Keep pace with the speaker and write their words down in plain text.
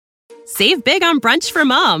Save big on brunch for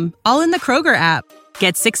mom, all in the Kroger app.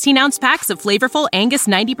 Get 16-ounce packs of flavorful Angus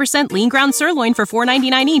 90% lean ground sirloin for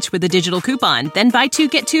 $4.99 each with a digital coupon. Then buy 2,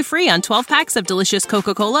 get 2 free on 12 packs of delicious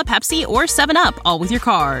Coca-Cola, Pepsi, or 7-Up, all with your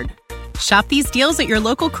card. Shop these deals at your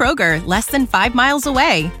local Kroger, less than 5 miles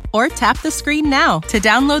away. Or tap the screen now to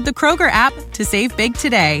download the Kroger app to save big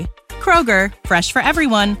today. Kroger, fresh for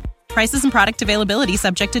everyone. Prices and product availability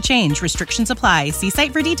subject to change. Restrictions apply. See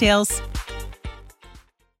site for details.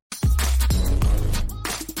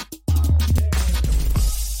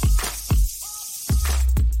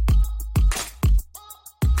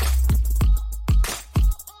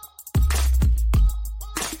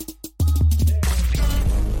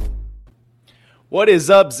 What is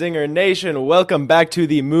up, Zinger Nation? Welcome back to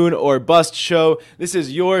the Moon or Bust Show. This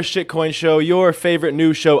is your shitcoin show, your favorite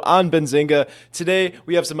news show on Benzinga. Today,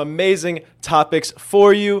 we have some amazing topics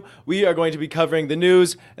for you. We are going to be covering the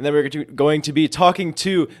news, and then we're going to be talking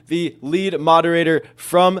to the lead moderator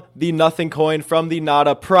from the Nothing Coin, from the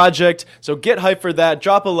Nada project. So get hyped for that.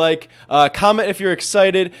 Drop a like, comment if you're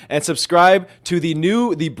excited, and subscribe to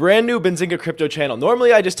the brand new Benzinga crypto channel.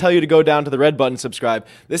 Normally, I just tell you to go down to the red button, subscribe.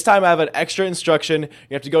 This time, I have an extra instruction. You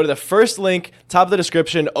have to go to the first link, top of the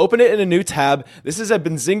description, open it in a new tab. This is a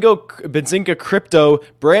Benzinga Crypto,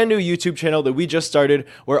 brand new YouTube channel that we just started,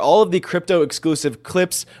 where all of the crypto exclusive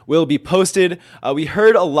clips will be posted. We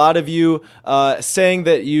heard a lot of you saying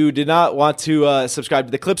that you did not want to subscribe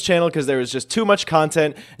to the clips channel because there was just too much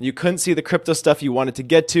content and you couldn't see the crypto stuff you wanted to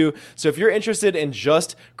get to. So if you're interested in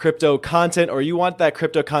just crypto content, or you want that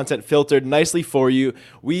crypto content filtered nicely for you,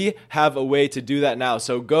 we have a way to do that now.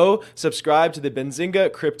 So go subscribe to the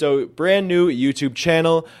Benzinga Crypto brand new YouTube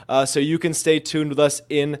channel so you can stay tuned with us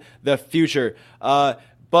in the future.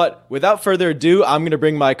 But without further ado, I'm going to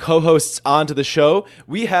bring my co-hosts onto the show.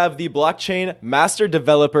 We have the blockchain master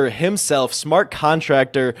developer himself, smart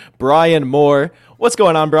contractor, Brian Moore. What's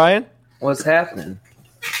going on, Brian? What's happening?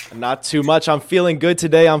 Not too much. I'm feeling good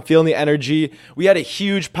today. I'm feeling the energy. We had a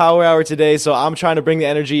huge power hour today, so I'm trying to bring the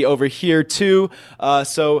energy over here too.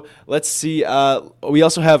 So let's see. We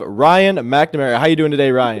also have Ryan McNamara. How you doing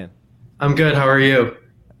today, Ryan? I'm good. How are you?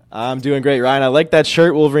 I'm doing great, Ryan. I like that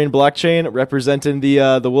shirt, Wolverine Blockchain, representing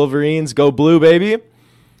the Wolverines. Go blue, baby.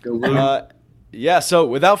 Go blue. Yeah, so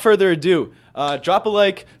without further ado, drop a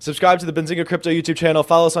like, subscribe to the Benzinga Crypto YouTube channel,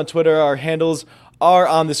 follow us on Twitter. Our handles are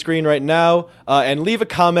on the screen right now, and leave a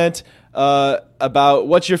comment about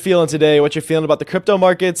what you're feeling today, what you're feeling about the crypto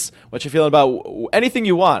markets, what you're feeling about anything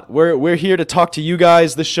you want. We're here to talk to you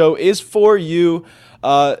guys. The show is for you.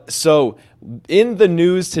 So in the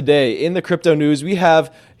news today, in the crypto news, we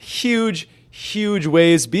have huge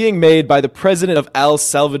waves being made by the president of El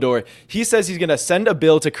Salvador. He says he's going to send a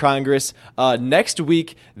bill to Congress next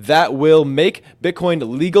week that will make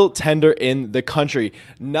Bitcoin legal tender in the country.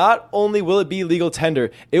 Not only will it be legal tender,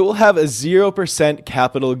 it will have a 0%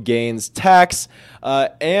 capital gains tax.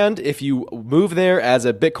 And if you move there as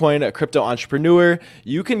a crypto entrepreneur,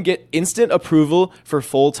 you can get instant approval for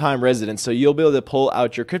full-time residents. So you'll be able to pull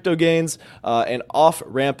out your crypto gains and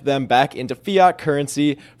off-ramp them back into fiat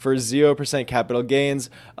currency for 0% capital gains.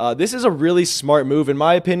 This is a really smart move, in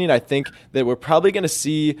my opinion. I think that we're probably going to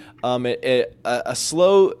see a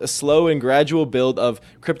slow and gradual build of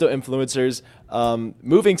crypto influencers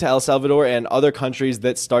moving to El Salvador and other countries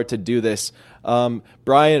that start to do this.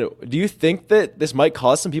 Brian, do you think that this might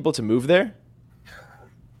cause some people to move there?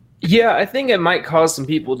 Yeah, I think it might cause some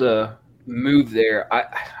people to move there.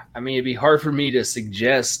 I mean, it'd be hard for me to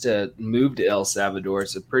suggest to move to El Salvador.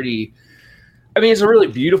 It's a really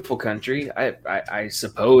beautiful country. I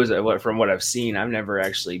suppose from what I've seen, I've never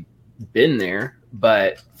actually been there,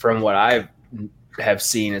 but from what I have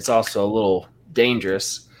seen, it's also a little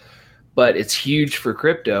dangerous, but it's huge for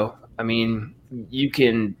crypto. I mean, you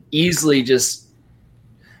can easily just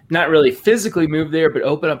not really physically move there, but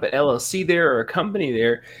open up an LLC there or a company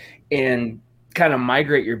there and kind of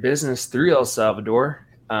migrate your business through El Salvador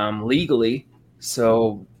legally.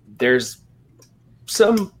 So there's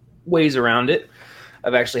some ways around it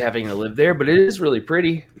of actually having to live there, but it is really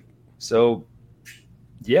pretty. So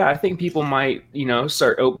yeah, I think people might,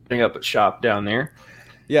 start opening up a shop down there.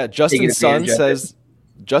 Yeah, Justin Sun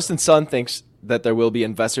thinks that there will be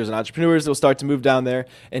investors and entrepreneurs that will start to move down there.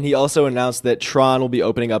 And he also announced that Tron will be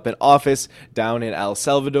opening up an office down in El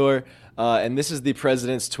Salvador. And this is the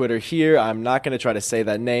president's Twitter here. I'm not going to try to say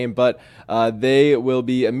that name, but they will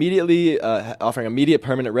be immediately offering immediate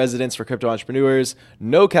permanent residence for crypto entrepreneurs,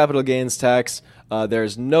 no capital gains tax,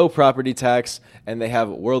 there's no property tax, and they have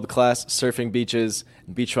world-class surfing beaches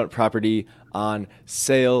and beachfront property on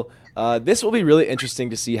sale. This will be really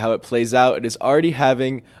interesting to see how it plays out. It is already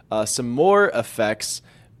having some more effects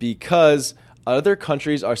because other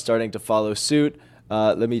countries are starting to follow suit.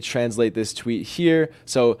 Let me translate this tweet here.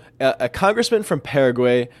 So a congressman from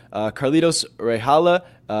Paraguay, Carlitos Rejala,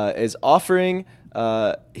 is offering,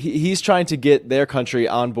 he's trying to get their country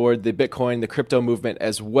on board the Bitcoin, the crypto movement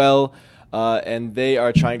as well. And they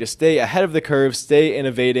are trying to stay ahead of the curve, stay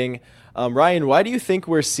innovating. Ryan, why do you think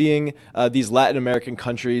we're seeing these Latin American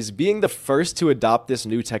countries being the first to adopt this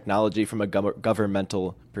new technology from a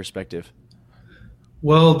governmental perspective?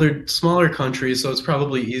 Well, they're smaller countries, so it's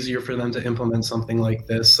probably easier for them to implement something like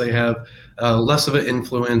this. They have less of an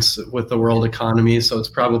influence with the world economy, so it's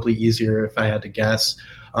probably easier if I had to guess.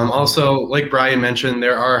 Also, like Brian mentioned,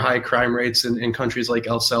 there are high crime rates in countries like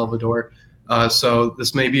El Salvador. So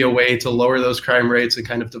this may be a way to lower those crime rates and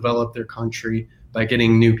kind of develop their country by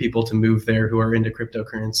getting new people to move there who are into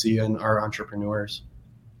cryptocurrency and are entrepreneurs.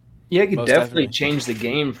 Yeah, it could definitely change the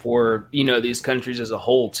game for, these countries as a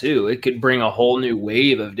whole, too. It could bring a whole new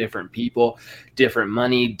wave of different people, different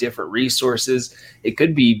money, different resources. It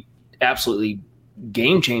could be absolutely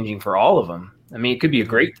game-changing for all of them. I mean, it could be a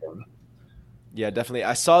great thing. Yeah, definitely.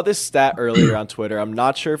 I saw this stat earlier on Twitter. I'm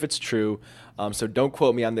not sure if it's true, so don't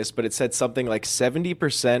quote me on this, but it said something like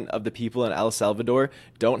 70% of the people in El Salvador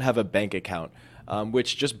don't have a bank account.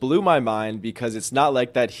 Which just blew my mind because it's not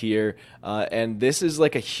like that here. And this is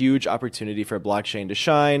like a huge opportunity for blockchain to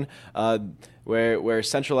shine. Where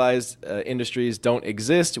centralized industries don't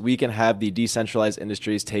exist, we can have the decentralized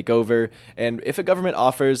industries take over. And if a government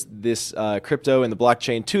offers this crypto and the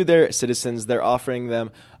blockchain to their citizens, they're offering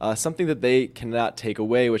them something that they cannot take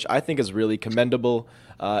away, which I think is really commendable.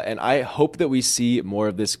 And I hope that we see more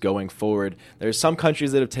of this going forward. There's some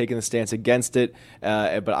countries that have taken a stance against it,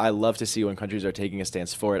 but I love to see when countries are taking a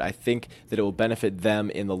stance for it. I think that it will benefit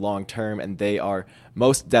them in the long term, and they are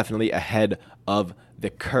most definitely ahead of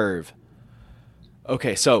the curve.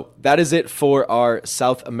 Okay, so that is it for our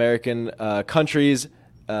South American countries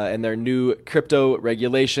and their new crypto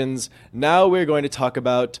regulations. Now we're going to talk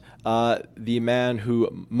about the man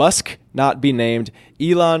who must not be named.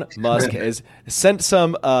 Elon Musk has sent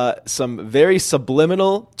some very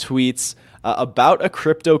subliminal tweets about a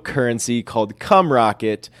cryptocurrency called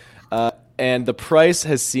Cumrocket, and the price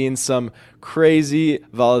has seen some crazy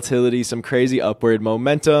volatility, some crazy upward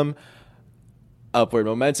momentum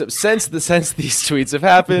since these tweets have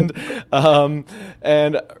happened.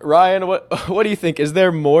 And Ryan, what do you think? Is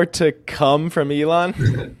there more to come from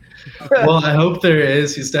Elon? Well, I hope there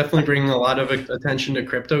is. He's definitely bringing a lot of attention to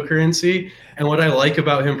cryptocurrency. And what I like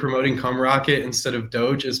about him promoting Cumrocket instead of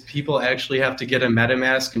Doge is people actually have to get a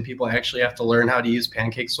MetaMask and people actually have to learn how to use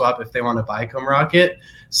PancakeSwap if they want to buy Cumrocket.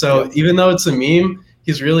 So even though it's a meme,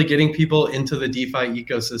 he's really getting people into the DeFi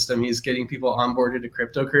ecosystem. He's getting people onboarded to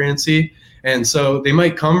cryptocurrency. And so they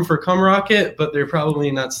might come for Cumrocket, but they're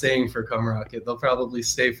probably not staying for Cumrocket. They'll probably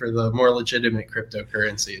stay for the more legitimate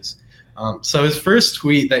cryptocurrencies. So his first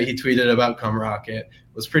tweet that he tweeted about Cumrocket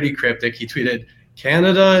was pretty cryptic. He tweeted,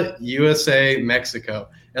 Canada, USA, Mexico.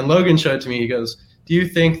 And Logan showed it to me. He goes, do you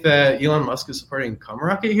think that Elon Musk is supporting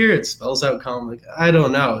Cumrocket here? It spells out cum. Like, I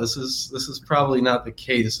don't know. This is probably not the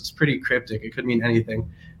case. It's pretty cryptic. It could mean anything.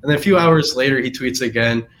 And then a few hours later, he tweets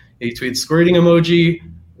again. He tweets squirting emoji,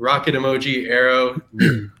 rocket emoji, arrow.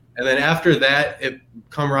 And then after that,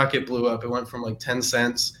 Cumrocket blew up. It went from like 10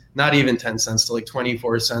 cents, not even 10 cents, to like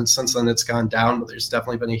 24 cents. Since then, it's gone down, but there's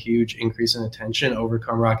definitely been a huge increase in attention over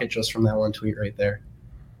Cumrocket just from that one tweet right there.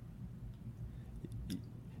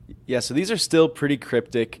 Yeah, so these are still pretty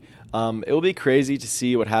cryptic. It will be crazy to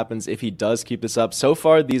see what happens if he does keep this up. So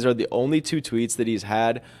far, these are the only two tweets that he's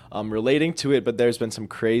had relating to it, but there's been some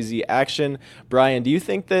crazy action. Brian, do you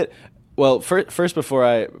think that... Well, first, before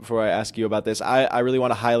I ask you about this, I really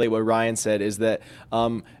want to highlight what Ryan said, is that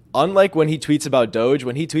unlike when he tweets about Doge,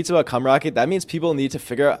 when he tweets about Cumrocket, that means people need to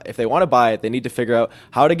figure out, if they want to buy it, they need to figure out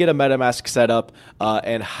how to get a MetaMask set up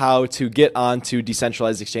and how to get onto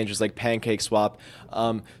decentralized exchanges like PancakeSwap.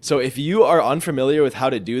 So if you are unfamiliar with how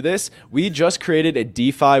to do this, we just created a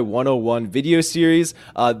DeFi 101 video series.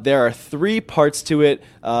 There are 3 parts to it.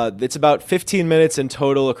 It's about 15 minutes in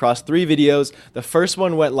total across 3 videos. The first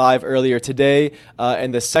one went live earlier today,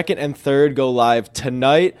 and the second and third go live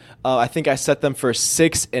tonight. I think I set them for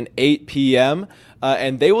 6 and 8 p.m.,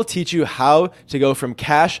 and they will teach you how to go from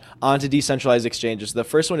cash onto decentralized exchanges. The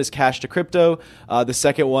first one is cash to crypto. The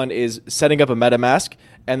second one is setting up a MetaMask.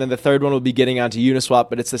 And then the third one will be getting onto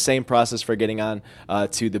Uniswap, but it's the same process for getting on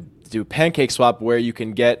to PancakeSwap, where you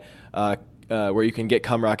can get where you can get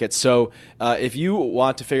Cum Rocket. So if you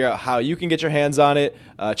want to figure out how you can get your hands on it,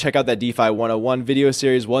 check out that DeFi 101 video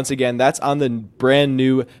series. Once again, that's on the brand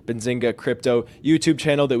new Benzinga Crypto YouTube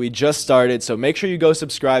channel that we just started. So make sure you go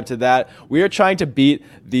subscribe to that. We are trying to beat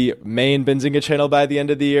the main Benzinga channel by the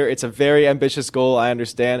end of the year. It's a very ambitious goal, I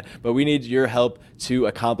understand, but we need your help to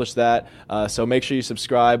accomplish that. So make sure you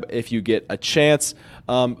subscribe if you get a chance.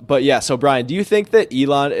 But yeah, so Brian, do you think that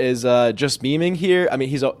Elon is just memeing here? I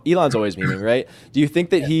mean, Elon's always memeing, right? Do you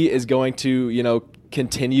think that he is going to,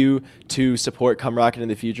 continue to support Cum Rocket in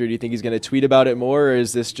the future? Do you think he's going to tweet about it more, or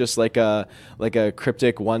is this just like a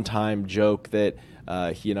cryptic one-time joke that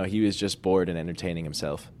he was just bored and entertaining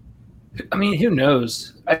himself? I mean, who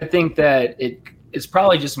knows? I think that it's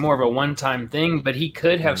probably just more of a one-time thing, but he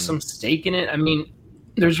could have some stake in it. I mean,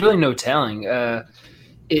 there's really no telling.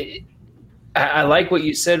 I like what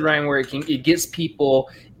you said, Ryan, where it gets people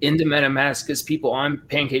into MetaMask, gets people on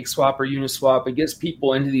PancakeSwap or Uniswap. It gets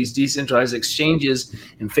people into these decentralized exchanges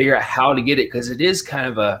and figure out how to get it, because it is kind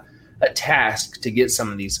of a task to get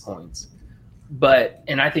some of these coins.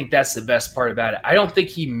 And I think that's the best part about it. I don't think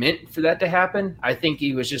he meant for that to happen. I think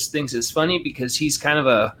he was just thinks it's funny because he's kind of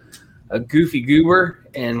a goofy goober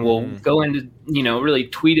and will go into, really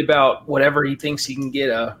tweet about whatever he thinks he can get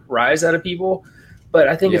a rise out of people. But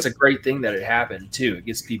I think it's a great thing that it happened, too. It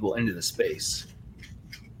gets people into the space.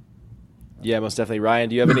 Yeah, most definitely. Ryan,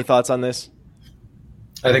 do you have any thoughts on this?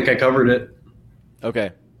 I think I covered it.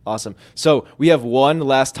 Okay, awesome. So we have one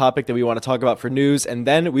last topic that we want to talk about for news, and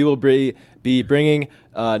then we will be bringing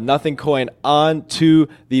Nothing Coin on to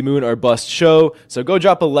the Moon or Bust show. So go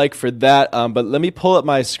drop a like for that. But let me pull up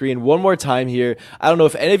my screen one more time here. I don't know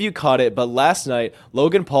if any of you caught it, but last night,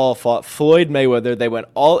 Logan Paul fought Floyd Mayweather. They went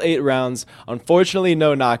all 8 rounds. Unfortunately,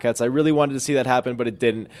 no knockouts. I really wanted to see that happen, but it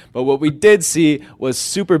didn't. But what we did see was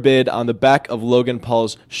Superbid on the back of Logan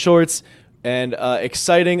Paul's shorts. And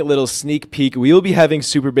exciting little sneak peek. We will be having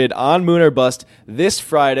Superbid on Moon or Bust this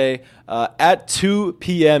Friday at 2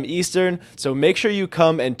 p.m. Eastern. So make sure you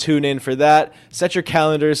come and tune in for that. Set your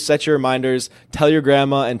calendars, set your reminders, tell your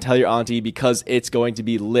grandma and tell your auntie, because it's going to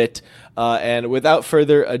be lit. And without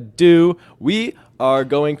further ado, we are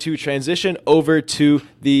going to transition over to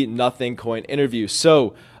the Nothing Coin interview.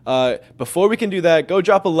 So before we can do that, go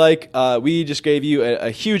drop a like. We just gave you a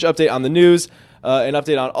huge update on the news. An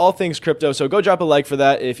update on all things crypto. So go drop a like for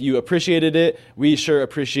that if you appreciated it. We sure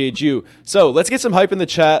appreciate you. So let's get some hype in the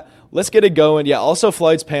chat. Let's get it going. Yeah, also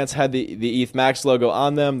Floyd's pants had the ETH Max logo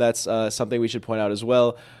on them. That's something we should point out as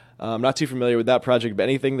well. I'm not too familiar with that project, but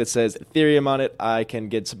anything that says Ethereum on it, I can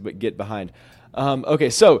get behind. Okay,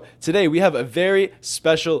 so today we have a very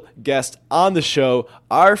special guest on the show,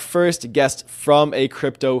 our first guest from a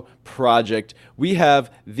crypto project. We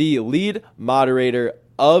have the lead moderator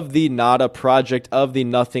of the NADA project, of the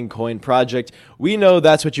Nothing Coin project. We know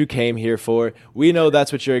that's what you came here for. We know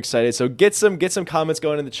that's what you're excited. So get some comments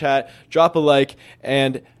going in the chat, drop a like,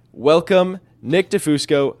 and welcome Nick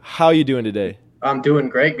DeFusco. How are you doing today? I'm doing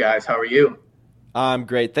great, guys. How are you? I'm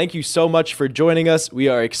great. Thank you so much for joining us. We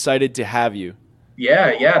are excited to have you.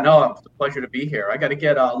 Yeah. No, it's a pleasure to be here. I got to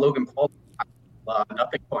get Logan Paul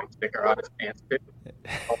Nothing Coin sticker on his pants too.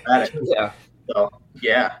 Yeah. So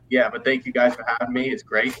yeah. But thank you guys for having me. It's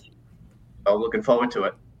great. So looking forward to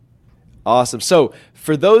it. Awesome. So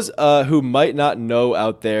for those who might not know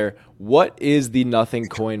out there, what is the Nothing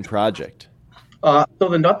Coin project? So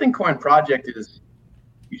the Nothing Coin project is,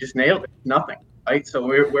 you just nailed it. Nothing, right? So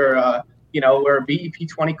we're a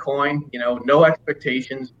BEP20 coin. No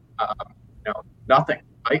expectations. Nothing.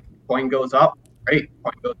 Right? Coin goes up, great.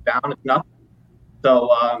 Coin goes down, it's nothing. So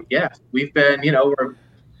we've been, we're a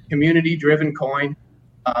community-driven coin.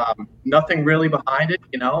 Nothing really behind it.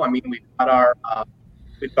 We've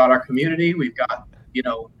got our community. We've got,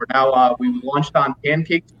 we're now we launched on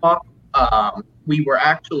PancakeSwap. We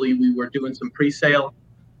were doing some pre-sale.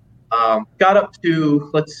 Got up to,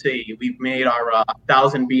 let's see, we've made our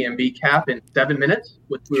 1,000 BNB cap in 7 minutes,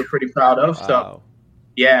 which we were pretty proud of. Wow. So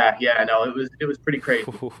it was pretty crazy.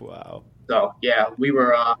 Wow. So yeah, we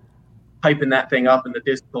were hyping that thing up in the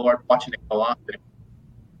Discord, watching it go up.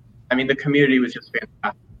 The community was just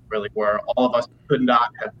fantastic. Really were. All of us could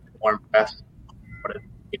not have been more impressed.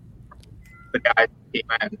 The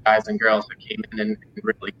guys and girls that came in and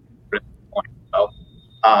really put it to the point. So,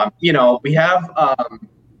 we have,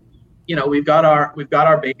 we've got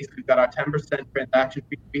our base. We've got our 10% transaction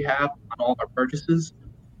fee we have on all of our purchases.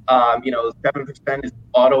 7% is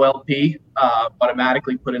auto LP,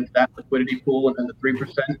 automatically put into that liquidity pool, and then the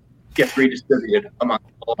 3% gets redistributed among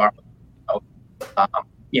all of our. So,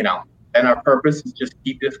 and our purpose is just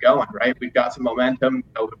keep this going, right? We've got some momentum,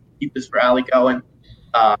 keep this rally going.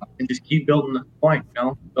 and just keep building the coin,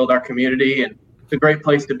 build our community. And it's a great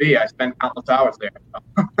place to be. I spent countless hours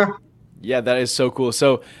there. Yeah, that is so cool.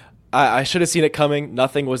 So I should have seen it coming.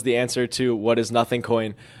 Nothing was the answer to what is Nothing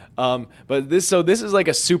Coin. But this is like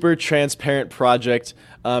a super transparent project.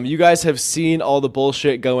 You guys have seen all the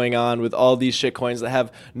bullshit going on with all these shit coins that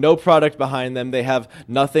have no product behind them. They have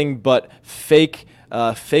nothing but fake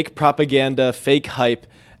propaganda, fake hype,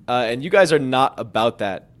 and you guys are not about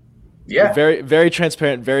that. Yeah. You're very, very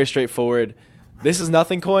transparent, very straightforward. This is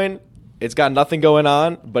Nothing Coin. It's got nothing going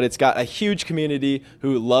on, but it's got a huge community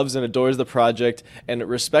who loves and adores the project and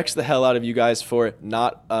respects the hell out of you guys for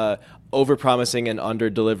not over-promising and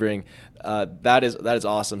under-delivering. That is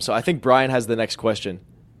awesome. So I think Brian has the next question.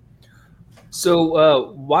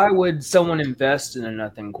 So why would someone invest in a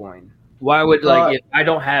Nothing Coin? Why would, if I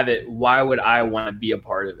don't have it, why would I want to be a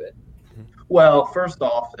part of it? Well, first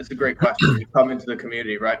off, it's a great question. You come into the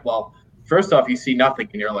community, right? Well, first off, you see nothing,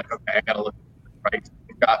 and you're like, okay, I got to look at this, right? So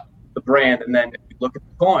you've got the brand, and then you look at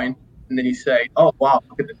the coin, and then you say, oh, wow,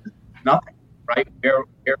 look at this. It's nothing, right? Where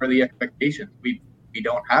are the expectations? We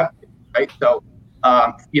don't have it, right? So,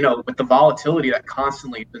 with the volatility that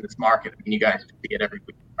constantly is in this market, I mean, you guys see it every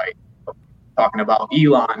week, right? So, talking about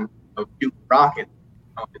Elon, shooting rockets,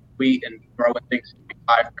 tweet and throwing things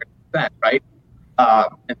 5%, right?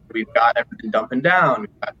 And we've got everything dumping down.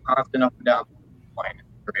 We've got constant up and down coin.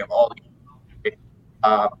 We have all these.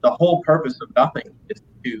 The whole purpose of Nothing is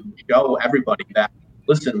to show everybody that,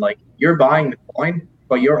 listen, like, you're buying the coin,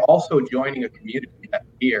 but you're also joining a community that's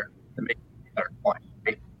here to make a better coin.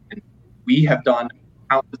 Right? And we have done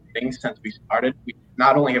countless things since we started.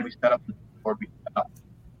 Not only have we set up the Discord,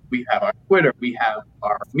 we have our Twitter, we have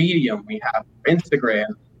our Medium, we have our Instagram.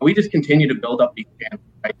 We just continue to build up these channels,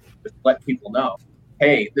 right? Just let people know,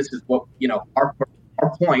 hey, this is what, our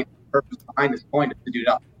point, purpose behind this coin is to do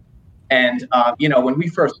nothing. And, when we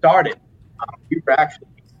first started, we were actually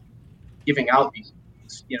giving out these,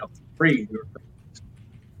 free.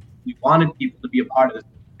 We wanted people to be a part of this,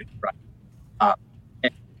 right?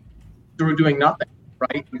 And we were doing nothing,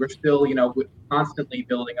 right? We were still, we're constantly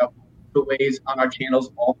building up the ways on our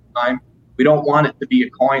channels all the time. We don't want it to be a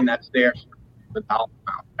coin that's there for the dollar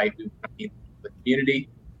amount, right? We want to be the community.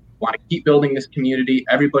 We want to keep building this community.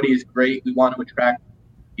 Everybody is great. We want to attract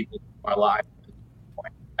people to our lives.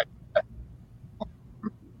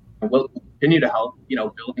 And we'll continue to help,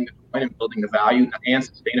 building the coin and building the value and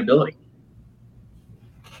sustainability.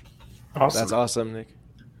 Awesome. That's awesome, Nick.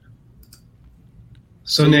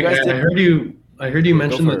 So Nick, I heard you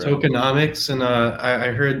mention the tokenomics, and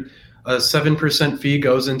I heard a 7% fee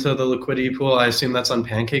goes into the liquidity pool. I assume that's on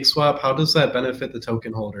PancakeSwap. How does that benefit the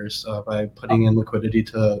token holders by putting in liquidity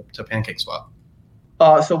to PancakeSwap?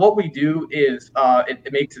 So what we do is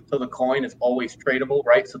it makes it so the coin is always tradable,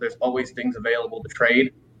 right? So there's always things available to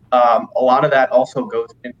trade. A lot of that also goes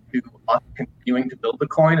into us continuing to build the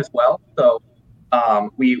coin as well. So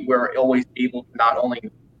we're always able to not only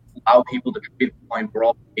allow people to trade the coin, we're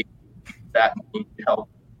also able to use that to help,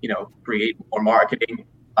 create more marketing,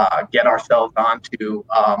 get ourselves onto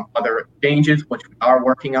other exchanges, which we are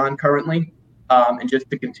working on currently, and just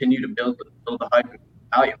to continue to build the hype and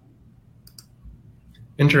value.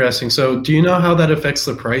 Interesting. So do you know how that affects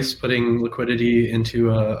the price, putting liquidity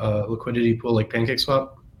into a liquidity pool like PancakeSwap?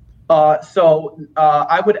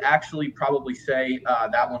 I would actually probably say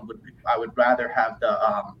that one I would rather have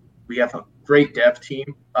we have a great dev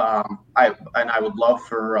team. I would love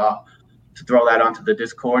to throw that onto the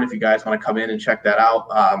Discord if you guys want to come in and check that out.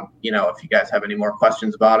 If you guys have any more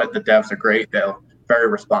questions about it, the devs are great. They're very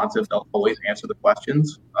responsive. They'll always answer the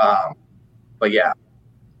questions. But yeah.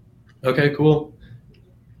 Okay, cool.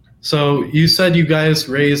 So you said you guys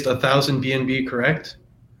raised 1,000 BNB, correct?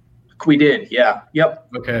 We did, yeah. Yep.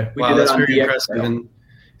 Okay. Wow, that's very impressive.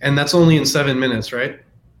 And that's only in 7 minutes, right?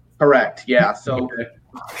 Correct. Yeah. So okay.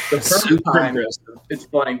 The first time, it's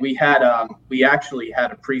funny. We actually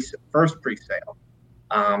had a first pre-sale,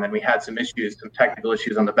 and we had some technical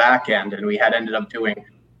issues on the back end, and we had ended up doing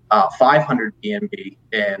 500 BNB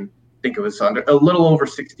in, I think it was a little over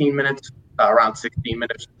 16 minutes, around 16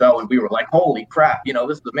 minutes or so, and we were like, holy crap, this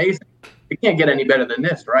is amazing. It can't get any better than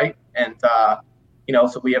this, right? And so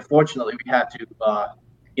fortunately we had to allow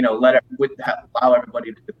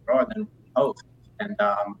everybody to withdraw and then post, and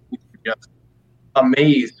we were just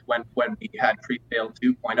amazed when we had pre-sale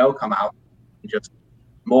 2.0 come out, and just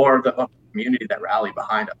more of the community that rallied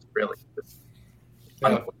behind us, really.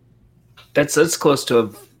 Yeah. That's close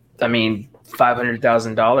to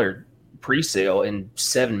 $500,000 pre-sale in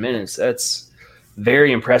 7 minutes. That's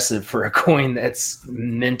very impressive for a coin that's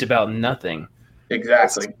meant about nothing.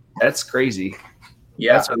 Exactly. That's crazy.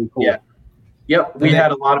 Yeah. That's really cool. Yeah. Yep, we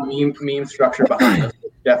had a lot of meme structure behind us.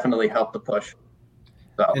 It definitely helped the push.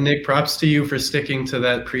 So. And Nick, props to you for sticking to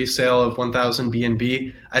that pre-sale of 1,000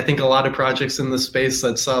 BNB. I think a lot of projects in the space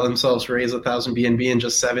that saw themselves raise 1,000 BNB in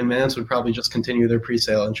just 7 minutes would probably just continue their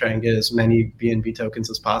pre-sale and try and get as many BNB tokens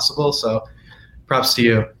as possible. So props to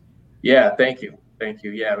you. Yeah, thank you.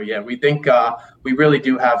 Yeah. We think we really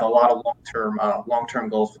do have a lot of long-term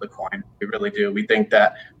goals for the coin. We really do. We think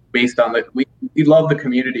that based on we love the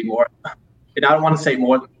community more. And I don't want to say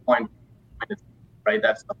more than the coin, right?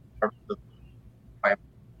 That's the purpose of the coin.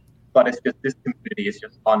 But it's just, this community is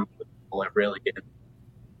just unbelievable. It really is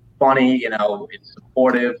funny, it's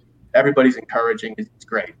supportive. Everybody's encouraging. It's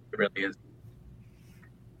great. It really is.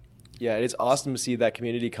 Yeah, it is awesome to see that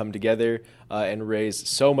community come together and raise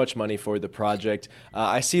so much money for the project.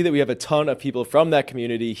 I see that we have a ton of people from that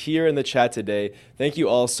community here in the chat today. Thank you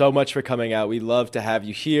all so much for coming out. We love to have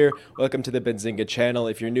you here. Welcome to the Benzinga channel.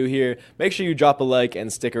 If you're new here, make sure you drop a like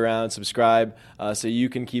and stick around, subscribe, so you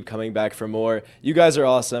can keep coming back for more. You guys are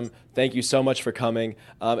awesome. Thank you so much for coming.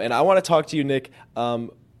 And I want to talk to you, Nick.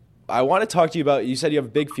 I want to talk to you about, you said you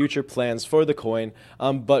have big future plans for the coin,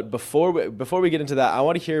 but before we get into that, I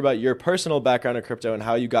want to hear about your personal background in crypto and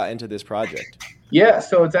how you got into this project. Yeah,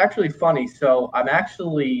 so it's actually funny. So I'm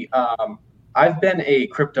actually, I've been a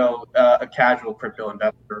casual crypto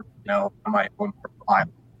investor, on my own for a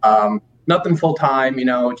while. Nothing full time,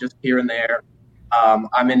 just here and there.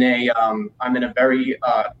 I'm in a very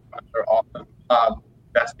awesome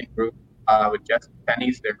investing group with Jesse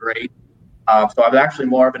Pennies. They're great. So I was actually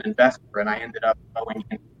more of an investor, and I ended up going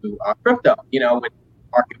into crypto. When the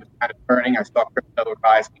market was kind of turning, I saw crypto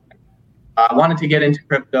rising. I wanted to get into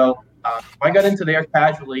crypto. So I got into there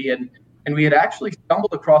casually, and we had actually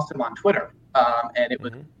stumbled across him on Twitter. And it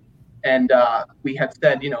was, and we had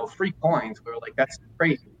said, free coins. We were like, that's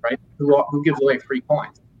crazy, right? Who gives away free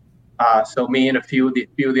coins? So me and a few of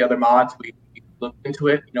the other mods, we looked into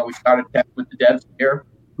it. We started with the devs here,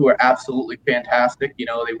 who are absolutely fantastic. They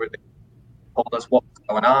told us what was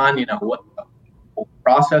going on, what the whole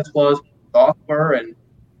process was, thoughts were, and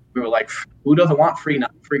we were like, who doesn't want free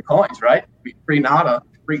coins, right? Free nada,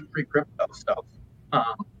 free crypto. So,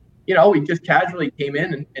 we just casually came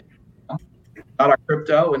in and got our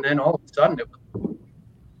crypto, and then all of a sudden it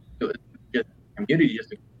was just community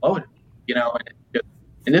just exploded,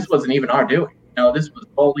 and this wasn't even our doing. This was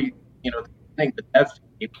only, the thing the devs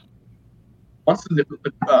team. Once the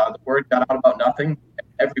word got out about nothing,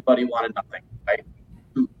 everybody wanted nothing, right?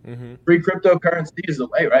 Mm-hmm. Free cryptocurrency is the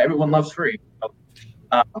way, right? Everyone loves free. So,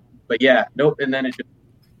 but yeah, nope. And then it just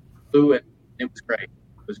flew, and it was great.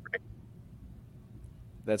 It was great.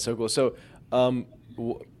 That's so cool. So,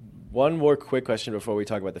 one more quick question before we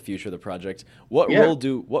talk about the future of the project. What role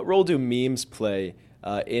do memes play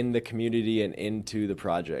in the community and into the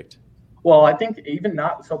project? Well, I think even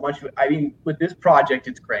not so much. I mean, with this project,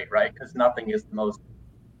 it's great, right? Because nothing is the most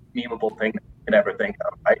memeable thing that you can ever think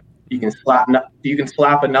of, right? You can slap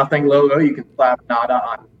a nothing logo. You can slap nada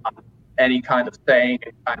on any kind of saying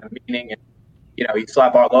and kind of meaning, and you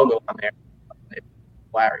slap our logo on there. It's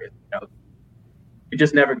hilarious. It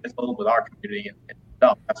just never gets old with our community and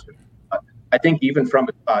itself. But I think even from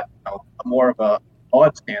a more of a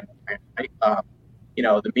odd standpoint, right?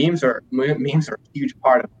 The memes are a huge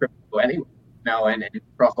part of crypto anyway. And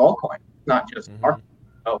across all coins, not just our.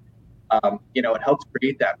 So, it helps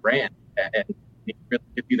create that brand and really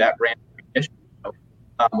give you that brand recognition. So,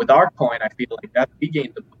 with our coin, I feel like that we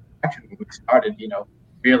gained the traction when we started,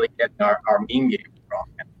 really getting our meme game strong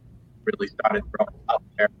and really started growing up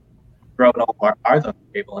there, growing all our cards on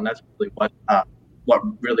the table, and that's really what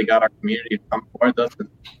really got our community to come towards us and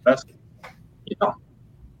invest. So.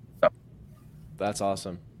 That's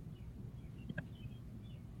awesome.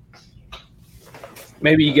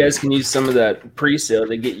 Maybe you guys can use some of that pre-sale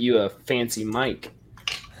to get you a fancy mic.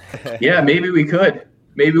 Yeah, maybe we could.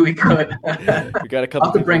 We got a couple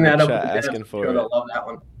I'll have to bring that up asking for it. They'll love that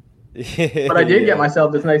one. But I did get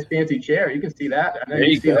myself this nice fancy chair. You can see that. I know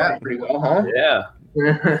you see that pretty well, huh?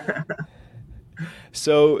 Yeah.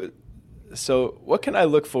 So what can I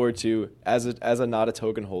look forward to as a Nada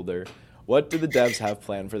token holder? What do the devs have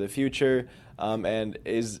planned for the future? And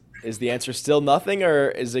is the answer still nothing, or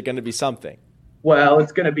is it going to be something? Well,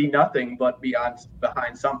 it's going to be nothing but behind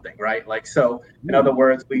something, right? Like, so in other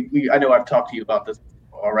words, I know I've talked to you about this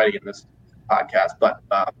already in this podcast, but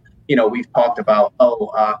we've talked about,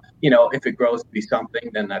 if it grows to be something,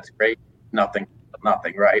 then that's great. Nothing,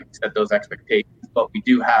 right? Set those expectations, but we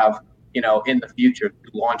do have, in the future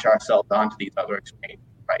to launch ourselves onto these other exchanges,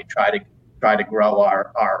 right? Try to grow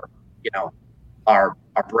our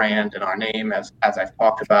brand and our name as I've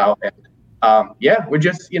talked about, and yeah, we're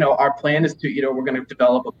just, our plan is to, we're going to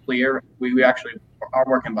develop a clear. We actually are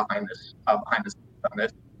working behind this on this,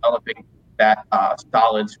 developing that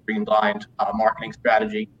solid, streamlined marketing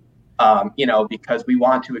strategy. Because we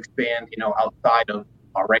want to expand, outside of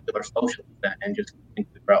our regular socials and just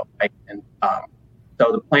continue to grow. Right? And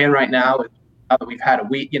so the plan right now is that we've had a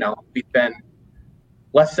week. We've been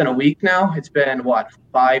less than a week now. It's been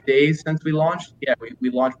 5 days since we launched. Yeah, we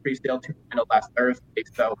launched pre-sale 2.0 last Thursday.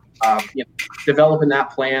 So developing that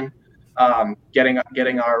plan, getting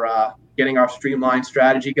our streamlined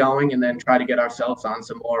strategy going, and then try to get ourselves on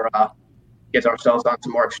some more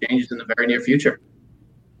exchanges in the very near future.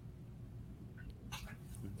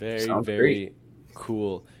 Very, very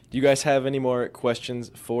cool. Do you guys have any more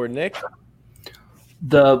questions for Nick?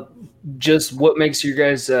 Just what makes your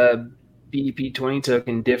guys' BEP20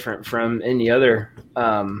 token different from any other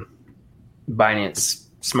Binance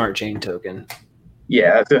Smart Chain token?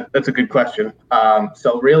 Yeah, that's a good question.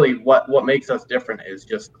 So really, what makes us different is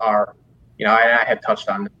just our, I had touched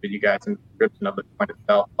on this with you guys in the description of the coin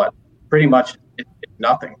itself, but pretty much it's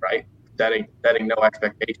nothing, right? Setting no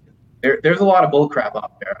expectations. There's a lot of bullcrap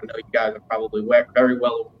out there. I know you guys are probably very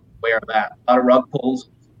well aware of that. A lot of rug pulls,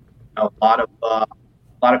 a lot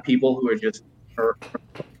of people who are just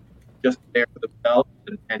there for themselves,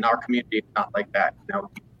 and our community is not like that.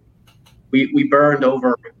 We burned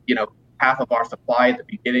over half of our supply at the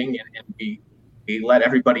beginning, and we let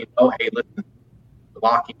everybody know, hey, listen, we're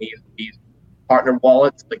locking these partner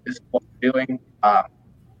wallets, like this is what we're doing,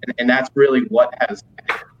 and that's really what has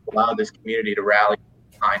allowed this community to rally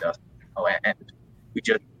behind us. And we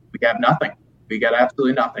have nothing. We got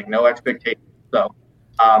absolutely nothing, no expectations. So,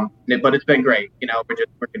 but it's been great.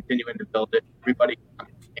 We're continuing to build it. Everybody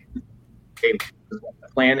understands, hey, this is what the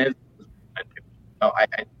plan is. So I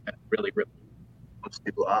that's really close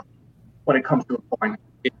to when it comes to a coin.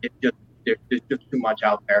 There's just too much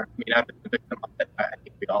out there. I mean, I've been a victim of it. I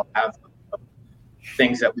think we all have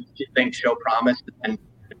things that we think show promise, and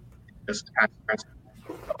just kind of.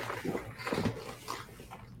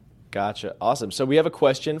 Gotcha. Awesome. So we have a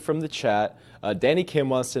question from the chat. Danny Kim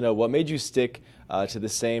wants to know, what made you stick to the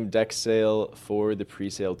same deck sale for the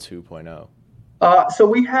pre-sale 2.0? So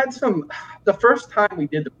we had the first time we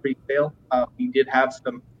did the pre-sale, we did have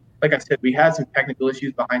some, like I said, we had some technical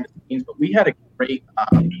issues behind the scenes, but we had a great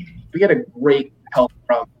help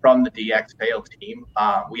from the DX sales team.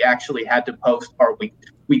 We actually had to post, or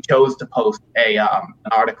we chose to post an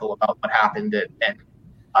article about what happened and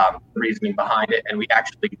the reasoning behind it, and we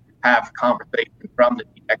actually have conversation from the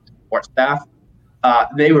DX support staff.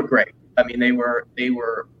 They were great. I mean, they were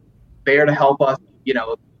there to help us,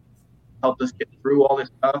 help us get through all this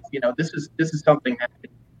stuff. This is something that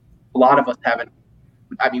a lot of us haven't.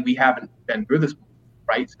 I mean, we haven't been through this,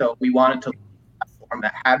 right? So we wanted to a platform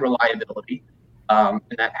that had reliability, and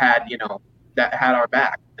that had our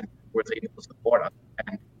back and was able to support us.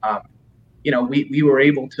 And we were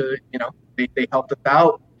able to, they helped us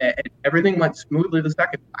out, and everything went smoothly the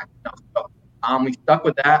second time. So we stuck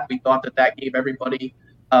with that. We thought that gave everybody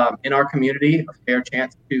in our community a fair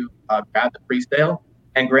chance to grab the pre-sale.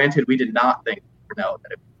 And granted, we did not think that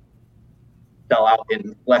it would sell out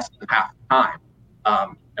in less than half the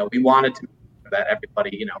time. We wanted to make sure that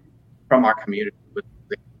everybody, from our community was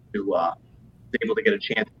able to get a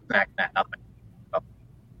chance to snag that nothing.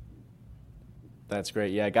 That's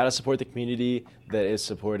great. Yeah, got to support the community that is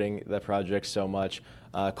supporting the project so much.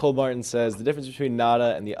 Cole Martin says, the difference between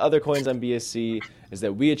NADA and the other coins on BSC is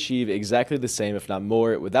that we achieve exactly the same, if not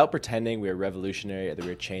more, without pretending we are revolutionary or that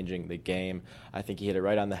we are changing the game. I think he hit it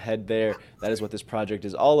right on the head there. That is what this project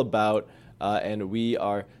is all about. And we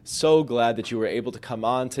are so glad that you were able to come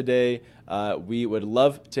on today. We would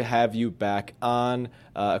love to have you back on,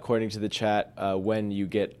 according to the chat, when you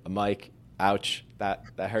get a mic. Ouch, that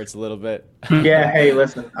hurts a little bit. Yeah, hey,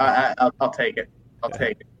 listen, I'll take it. I'll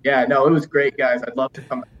take it. Yeah, no, it was great, guys. I'd love to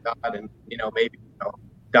come back on, and maybe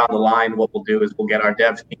down the line, what we'll do is we'll get our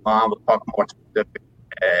devs team on. We'll talk more specific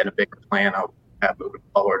and a bigger plan I'll have moving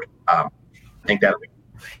forward. I think that'll be.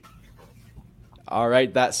 All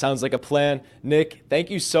right, that sounds like a plan. Nick, thank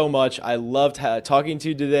you so much. I loved talking to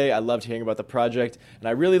you today. I loved hearing about the project, and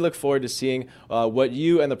I really look forward to seeing what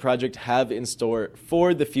you and the project have in store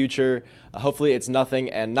for the future. Hopefully it's nothing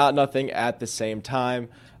and not nothing at the same time.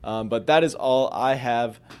 But that is all I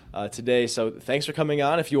have today. So thanks for coming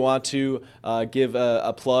on. If you want to give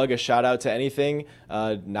a plug, a shout out to anything,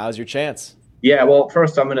 now's your chance. Yeah, well,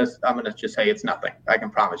 first I'm gonna just say it's nothing. I can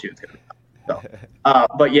promise you it's gonna be nothing. So,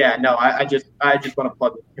 but yeah, no, I just want to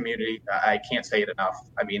plug the community. I can't say it enough.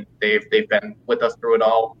 I mean, they've been with us through it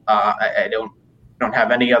all. I don't don't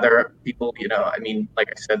have any other people. I mean, like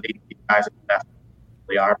I said, these guys are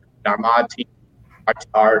definitely are. Our mod team,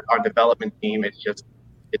 our development team, it's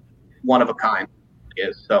one of a kind. It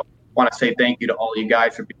is. So I want to say thank you to all you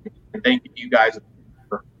guys for being here, and thank you to you guys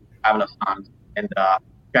for having us on. And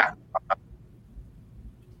yeah.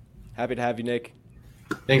 Happy to have you, Nick.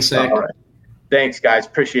 Thanks, Nick. All right. Thanks, guys.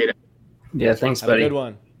 Appreciate it. Yeah, thanks, Have buddy. a good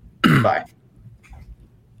one. Bye.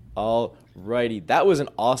 Alrighty, that was an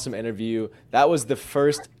awesome interview. That was the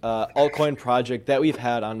first altcoin project that we've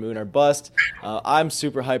had on Moon or Bust. I'm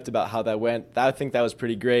super hyped about how that went. I think that was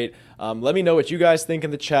pretty great. Let me know what you guys think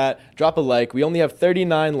in the chat. Drop a like. We only have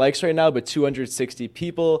 39 likes right now, but 260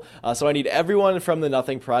 people. So I need everyone from the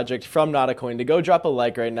Nothing Project, from Notacoin, to go drop a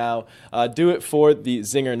like right now. Do it for the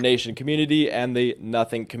Zinger Nation community and the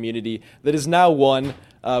Nothing community that is now one.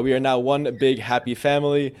 We are now one big happy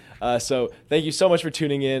family. So thank you so much for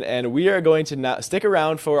tuning in. And we are going to now stick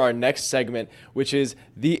around for our next segment, which is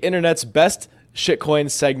the internet's best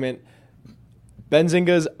shitcoin segment,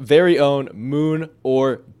 Benzinga's very own Moon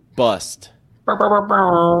or Bust. When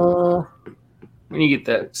you get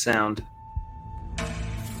that sound.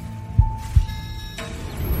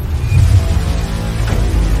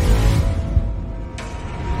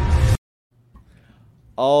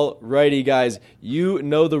 Alrighty, guys, you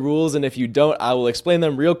know the rules, and if you don't, I will explain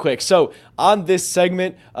them real quick. So on this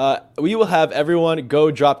segment, we will have everyone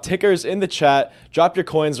go drop tickers in the chat. Drop your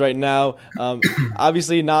coins right now.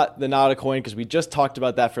 Obviously not the Nota coin, because we just talked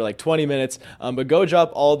about that for like 20 minutes, but go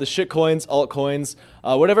drop all the shit coins, altcoins,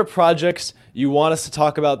 whatever projects you want us to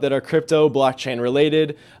talk about that are crypto, blockchain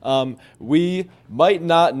related. We might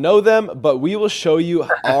not know them, but we will show you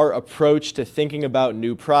our approach to thinking about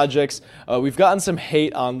new projects. We've gotten some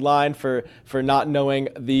hate online for not knowing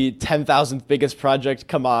the 10,000th biggest project.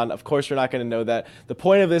 Come on, of course we're not going to know that. The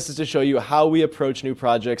point of this is to show you how we approach new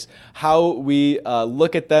projects, how we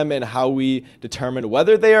look at them, and how we determine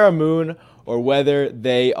whether they are a moon or whether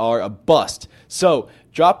they are a bust. So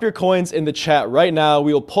drop your coins in the chat right now.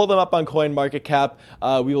 We will pull them up on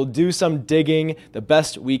CoinMarketCap. We will do some digging the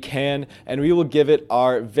best we can, and we will give it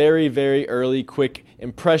our very, very early quick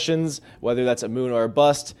impressions, whether that's a moon or a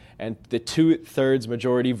bust, and the 2/3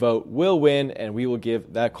 majority vote will win, and we will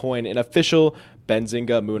give that coin an official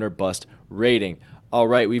Benzinga Moon or Bust rating. All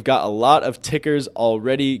right, we've got a lot of tickers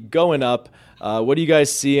already going up. What are you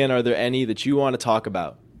guys seeing? Are there any that you want to talk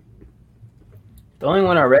about? The only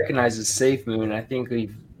one I recognize is Safe Moon. I think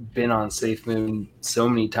we've been on Safe Moon so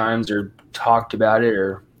many times or talked about it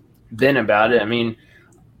or been about it. I mean,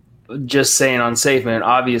 just saying on Safe Moon,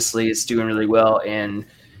 obviously it's doing really well, and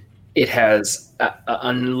it has an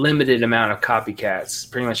unlimited amount of copycats.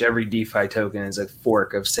 Pretty much every DeFi token is a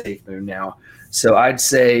fork of Safe Moon now. So I'd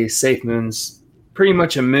say Safe Moon's pretty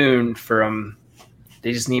much a moon from,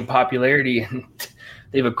 they just need popularity, and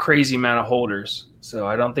they have a crazy amount of holders. So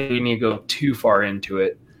I don't think we need to go too far into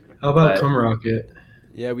it. How about CumRocket?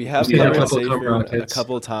 Yeah, we have Yeah, covered a couple Safe Moon a Rockets.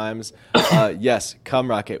 couple of times. Yes,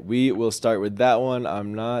 CumRocket. We will start with that one.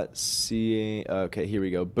 I'm not seeing. Okay, here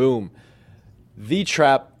we go. Boom. The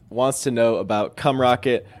Trap wants to know about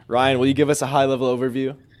CumRocket. Ryan, will you give us a high-level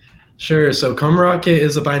overview? Sure. So CumRocket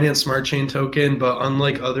is a Binance Smart Chain token, but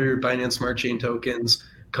unlike other Binance Smart Chain tokens,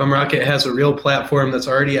 CumRocket has a real platform that's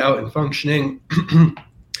already out and functioning.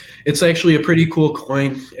 It's actually a pretty cool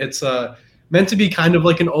coin. It's meant to be kind of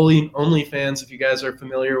like an OnlyFans, if you guys are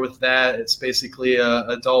familiar with that. It's basically an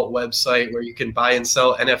adult website where you can buy and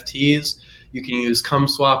sell NFTs. You can use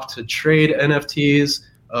CumSwap to trade NFTs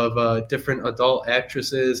of different adult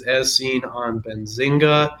actresses, as seen on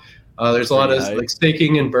Benzinga. There's a lot of like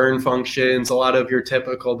staking and burn functions, a lot of your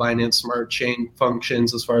typical Binance Smart Chain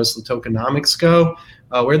functions as far as the tokenomics go.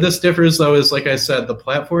 Where this differs, though, is, like I said, the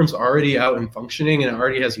platform's already out and functioning, and it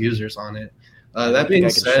already has users on it. That being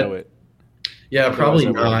said, yeah, probably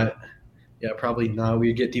not. Yeah, probably not.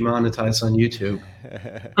 We get demonetized on YouTube.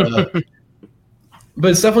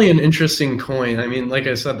 But it's definitely an interesting coin. I mean, like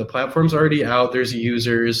I said, the platform's already out. There's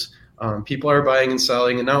users. People are buying and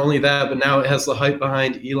selling. And not only that, but now it has the hype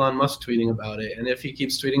behind Elon Musk tweeting about it. And if he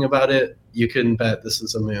keeps tweeting about it, you can bet this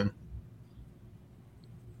is a moon.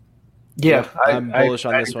 Yeah, I'm bullish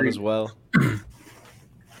on this one as well.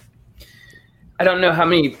 I don't know how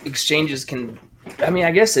many exchanges can. I mean,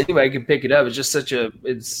 I guess anybody can pick it up. It's just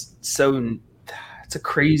it's a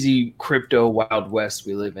crazy crypto wild west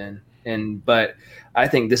we live in. But I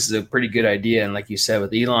think this is a pretty good idea. And like you said,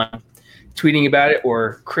 with Elon tweeting about it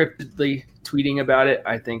or cryptidly tweeting about it,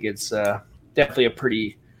 I think it's definitely a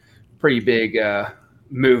pretty big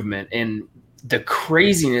movement. And the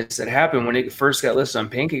craziness that happened when it first got listed on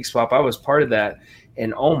PancakeSwap, I was part of that,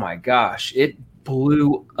 and oh my gosh, it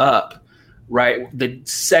blew up right the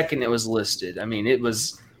second it was listed. I mean,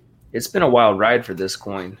 it's been a wild ride for this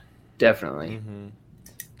coin, definitely. Mm-hmm.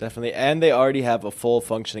 Definitely. And they already have a full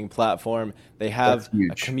functioning platform. They have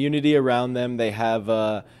a community around them. They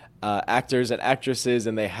have actors and actresses,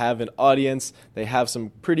 and they have an audience. They have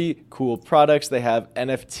some pretty cool products. They have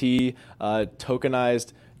NFT,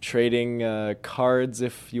 tokenized trading cards,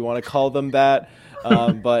 if you want to call them that.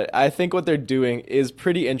 But I think what they're doing is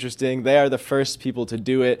pretty interesting. They are the first people to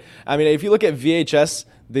do it. I mean, if you look at VHS,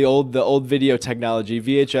 the old video technology,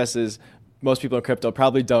 VHS is, most people in crypto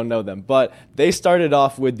probably don't know them, but they started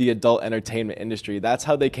off with the adult entertainment industry. That's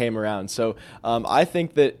how they came around. So I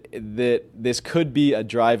think that this could be a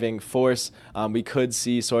driving force. We could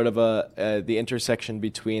see sort of the intersection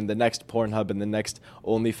between the next Pornhub and the next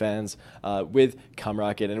OnlyFans with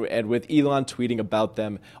CumRocket, and with Elon tweeting about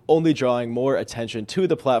them, only drawing more attention to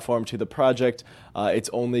the platform, to the project. It's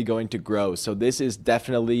only going to grow. So this is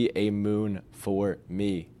definitely a moon for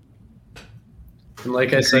me. And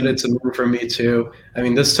like I said, it's a move for me too. I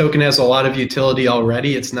mean, this token has a lot of utility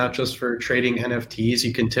already. It's not just for trading NFTs.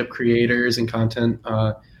 You can tip creators and content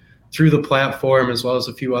through the platform, as well as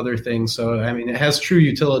a few other things. So, I mean, it has true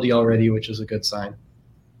utility already, which is a good sign.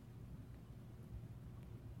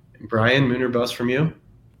 Brian, moon or bust from you?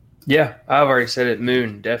 Yeah, I've already said it.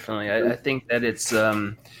 Moon, definitely. I think that it's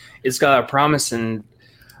got a promise, and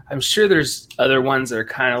I'm sure there's other ones that are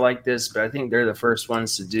kind of like this, but I think they're the first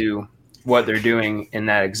ones to do what they're doing in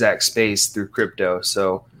that exact space through crypto.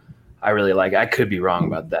 So I really like it. I could be wrong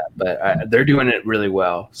about that, but they're doing it really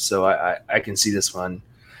well. So I can see this one.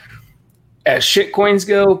 As shitcoins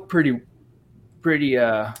go, pretty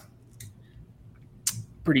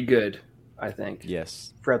good, I think.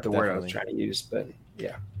 Yes. Forgot the definitely. word I was trying to use, but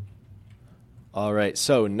yeah. All right.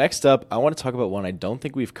 So next up, I want to talk about one I don't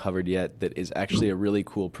think we've covered yet that is actually a really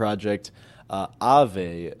cool project.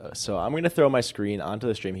 Aave. So I'm going to throw my screen onto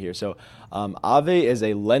the stream here. So Aave is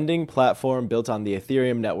a lending platform built on the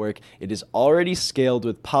Ethereum network. It is already scaled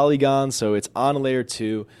with Polygon, so it's on layer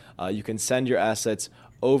 2. You can send your assets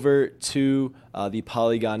over to the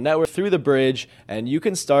Polygon network through the bridge, and you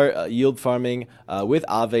can start yield farming with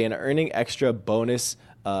Aave and earning extra bonus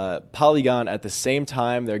Polygon at the same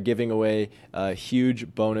time. They're giving away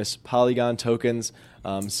huge bonus Polygon tokens.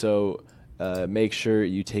 So make sure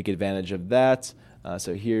you take advantage of that.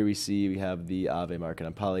 So here we have the Aave market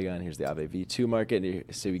on Polygon. Here's the Aave V2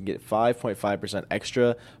 market. So we can get 5.5%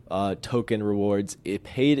 extra token rewards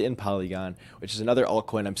paid in Polygon, which is another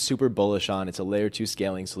altcoin I'm super bullish on. It's a layer 2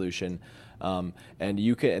 scaling solution. And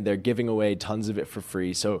they're giving away tons of it for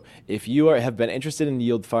free. So if you have been interested in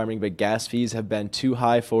yield farming, but gas fees have been too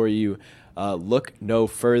high for you, look no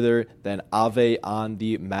further than Aave on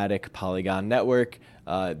the Matic Polygon network.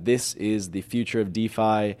 This is the future of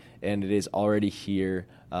DeFi, and it is already here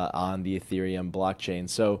on the Ethereum blockchain.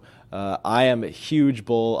 So I am a huge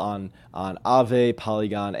bull on Aave,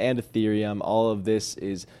 Polygon, and Ethereum. All of this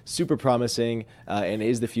is super promising and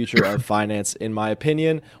is the future of finance, in my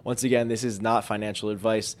opinion. Once again, this is not financial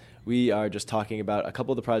advice. We are just talking about a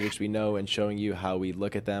couple of the projects we know and showing you how we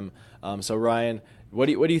look at them. So Ryan, what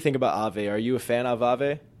do you think about Aave? Are you a fan of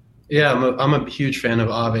Aave? Yeah, I'm a huge fan of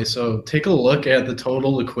Aave. So take a look at the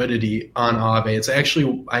total liquidity on Aave. It's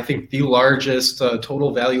actually, I think, the largest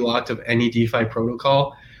total value locked of any DeFi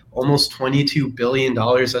protocol. Almost $22 billion.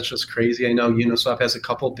 That's just crazy. I know Uniswap has a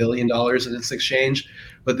couple $1 billion in its exchange,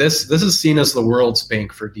 but this is seen as the world's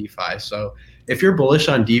bank for DeFi. So if you're bullish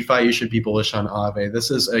on DeFi, you should be bullish on Aave.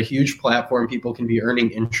 This is a huge platform people can be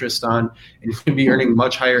earning interest on, and you can be earning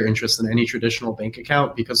much higher interest than any traditional bank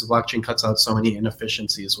account because the blockchain cuts out so many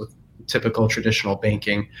inefficiencies with typical traditional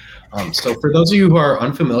banking. So for those of you who are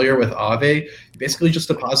unfamiliar with Aave, you basically just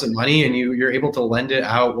deposit money and you're able to lend it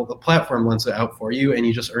out. Well, the platform lends it out for you, and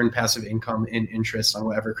you just earn passive income and interest on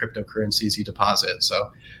whatever cryptocurrencies you deposit.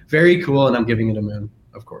 So very cool, and I'm giving it a moon,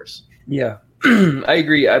 of course. Yeah, I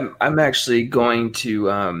agree. I'm actually going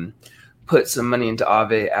to put some money into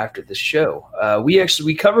Aave after the show.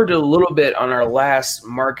 We covered it a little bit on our last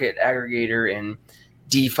market aggregator and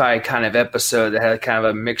DeFi kind of episode that had kind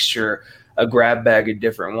of a mixture, a grab bag of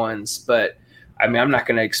different ones. But I mean, I'm not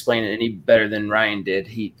going to explain it any better than Ryan did.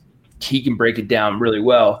 He can break it down really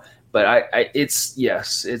well. But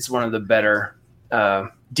it's one of the better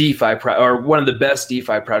or one of the best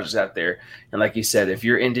DeFi projects out there. And like you said, if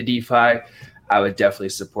you're into DeFi, I would definitely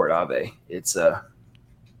support Aave. It's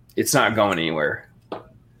not going anywhere.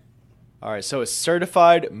 All right, so a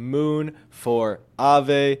certified moon for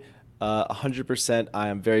Aave. 100%. I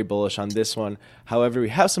am very bullish on this one. However, we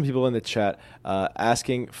have some people in the chat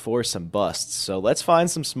asking for some busts. So let's find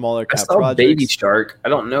some smaller cap I saw projects. Baby Shark. I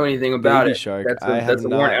don't know anything about Baby it. Shark. That's I have a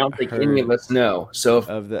warrant I don't not think any of heard us know. So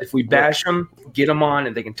if we bash them, get them on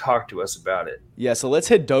and they can talk to us about it. Yeah, so let's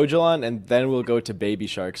hit Dogelon and then we'll go to Baby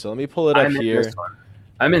Shark. So let me pull it up here.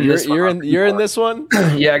 I'm in this one. You're in this one?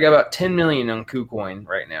 Yeah, I got about 10 million on KuCoin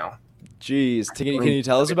right now. Jeez. Can you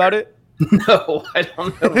tell us about it? No, I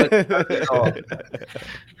don't know what it's called.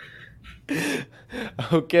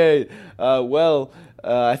 Okay.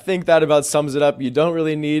 I think that about sums it up. You don't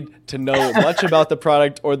really need to know much about the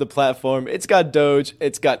product or the platform. It's got Doge,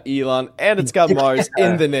 it's got Elon, and it's got Mars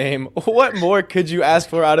in the name. What more could you ask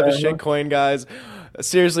for out of a shitcoin, guys?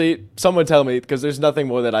 Seriously, someone tell me, because there's nothing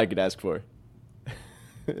more that I could ask for.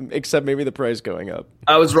 Except maybe the price going up.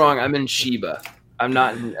 I was wrong. I'm in Shiba. I'm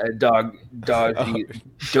not in Dogelon,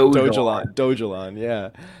 yeah.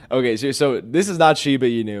 Okay, so this is not Shiba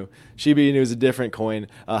Inu. Shiba Inu is a different coin.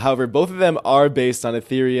 However, both of them are based on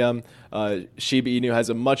Ethereum. Shiba Inu has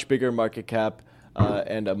a much bigger market cap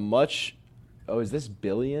and a much... Oh, is this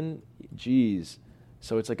billion? Jeez.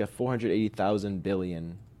 So it's like a 480,000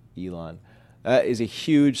 billion Elon. That is a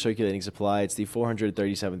huge circulating supply. It's the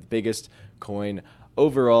 437th biggest coin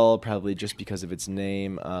overall, probably just because of its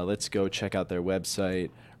name. Let's go check out their website.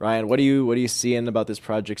 Ryan, what are you seeing about this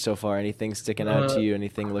project so far? Anything sticking out to you?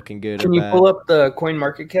 Anything looking good? Can you pull up the coin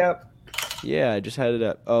market cap? Yeah, I just had it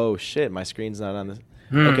up. Oh shit, my screen's not on this.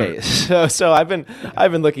 Okay, so I've been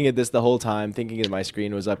looking at this the whole time, thinking that my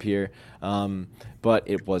screen was up here, but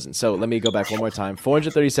it wasn't. So let me go back one more time.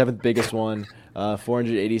 437th biggest one,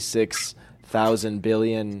 486,000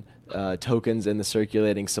 billion tokens in the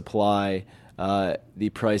circulating supply. The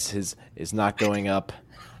price is not going up,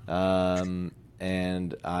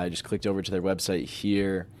 and I just clicked over to their website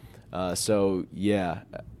here. So yeah.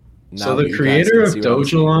 So the creator of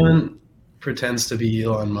Dogelon pretends to be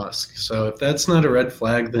Elon Musk. So if that's not a red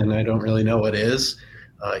flag, then I don't really know what is.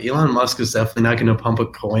 Elon Musk is definitely not going to pump a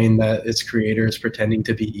coin that its creator is pretending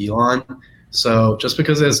to be Elon. So just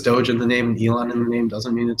because it has Doge in the name and Elon in the name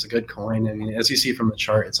doesn't mean it's a good coin. I mean, as you see from the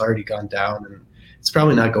chart, it's already gone down and it's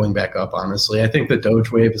probably not going back up, honestly. I think the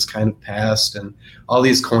Doge wave is kind of past, and all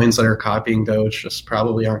these coins that are copying Doge just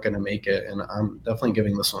probably aren't going to make it, and I'm definitely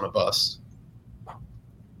giving this one a bust.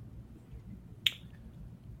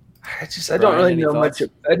 I don't really know much.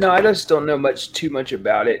 No, I just don't know too much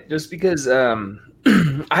about it, just because I've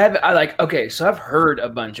heard a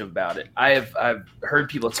bunch about it. I've heard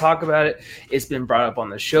people talk about it. It's been brought up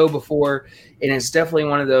on the show before, and it's definitely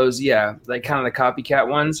one of those, like kind of the copycat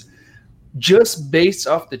ones. Just based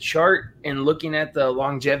off the chart and looking at the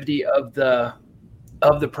longevity of the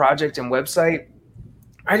project and website,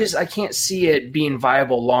 I can't see it being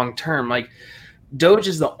viable long term. Like, Doge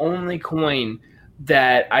is the only coin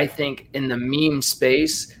that I think in the meme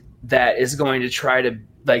space that is going to try to,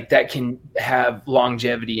 like, that can have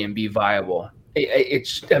longevity and be viable.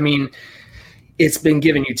 It's been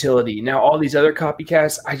given utility. Now all these other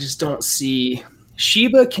copycats, I just don't see.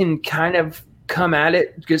 Shiba can kind of come at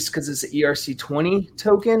it just because it's an ERC20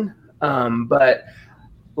 token, but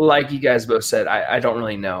like you guys both said, I don't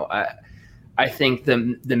really know. I think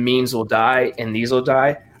the memes will die and these will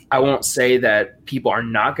die. I won't say that people are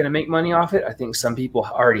not going to make money off it. I think some people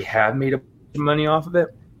already have made money off of it,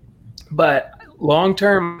 but long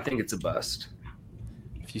term, I think it's a bust.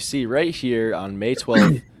 If you see right here on May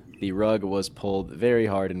 12th, the rug was pulled very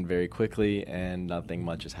hard and very quickly, and nothing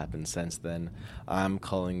much has happened since then. I'm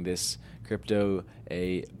calling this crypto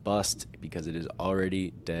a bust because it is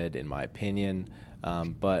already dead, in my opinion.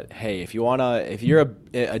 But hey, if you're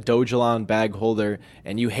a Dogelon bag holder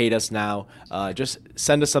and you hate us now, just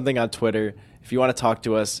send us something on Twitter. If you want to talk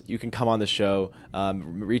to us, you can come on the show,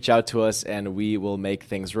 reach out to us, and we will make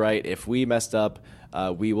things right. If we messed up,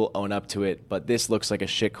 we will own up to it. But this looks like a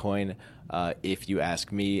shitcoin, if you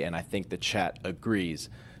ask me, and I think the chat agrees.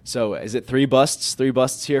 So is it 3 busts? 3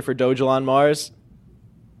 busts here for Dogelon Mars?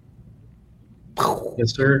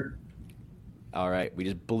 Yes, sir. All right, we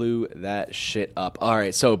just blew that shit up. All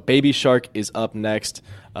right, so Baby Shark is up next.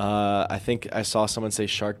 I think I saw someone say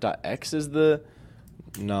Shark.x is the...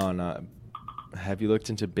 No. Have you looked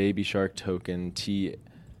into Baby Shark token T?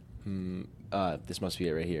 This must be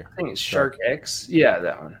it right here. I think it's Shark X. Yeah,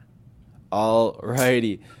 that one. All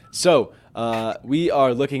righty. So we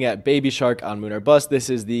are looking at Baby Shark on Moon or Bust. This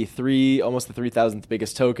is almost the 3,000th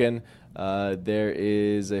biggest token. There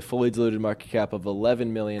is a fully diluted market cap of $11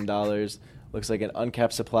 million. Looks like an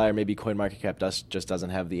uncapped supply, or maybe CoinMarketCap just doesn't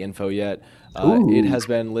have the info yet. It has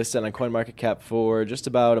been listed on CoinMarketCap for just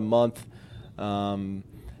about a month.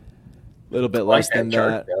 little bit I like less than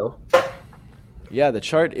chart, that. though. Yeah, the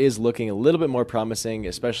chart is looking a little bit more promising,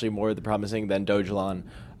 especially more promising than Dogelon,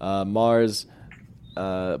 Mars.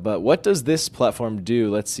 But what does this platform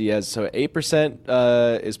do? Let's see. So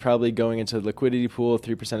 8% is probably going into the liquidity pool,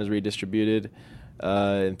 3% is redistributed,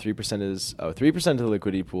 and 3% is 3% of the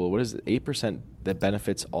liquidity pool. What is it? 8% that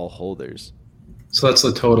benefits all holders. So that's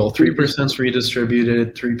the total. 3% is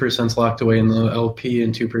redistributed, 3% is locked away in the LP,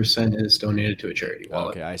 and 2% is donated to a charity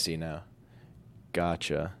wallet. Okay, I see now.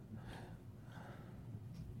 Gotcha.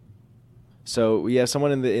 So we have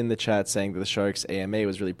someone in the chat saying that the Sharks AMA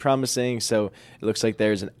was really promising. So it looks like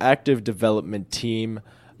there's an active development team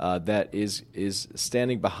that is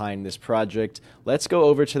standing behind this project. Let's go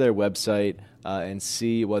over to their website and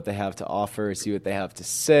see what they have to offer, see what they have to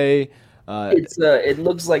say. It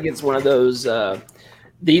looks like it's one of those.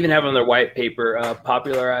 They even have on their white paper,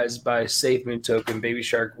 popularized by SafeMoon token. Baby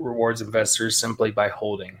Shark rewards investors simply by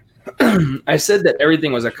holding. I said that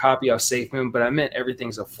everything was a copy of SafeMoon, but I meant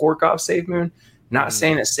everything's a fork off SafeMoon. Not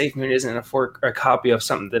saying that SafeMoon isn't a copy of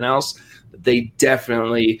something else, but they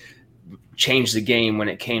definitely changed the game when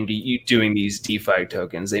it came to you doing these DeFi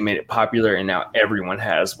tokens. They made it popular, and now everyone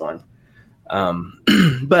has one.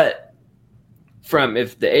 But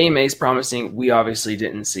if the AMA is promising, we obviously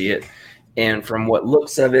didn't see it. And from what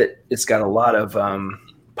looks of it, it's got a lot of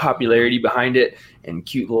popularity behind it and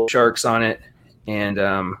cute little sharks on it. And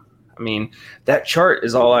I mean, that chart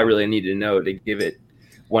is all I really need to know to give it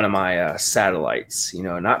one of my satellites.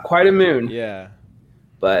 Not quite a moon. Yeah.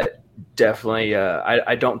 But definitely,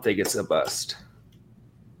 I don't think it's a bust.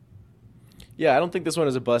 Yeah, I don't think this one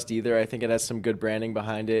is a bust either. I think it has some good branding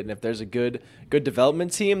behind it. And if there's a good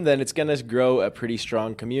development team, then it's going to grow a pretty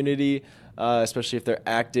strong community, especially if they're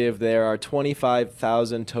active. There are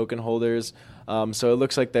 25,000 token holders. So it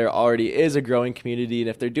looks like there already is a growing community. And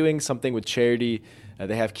if they're doing something with charity,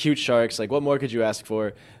 they have cute sharks. Like, what more could you ask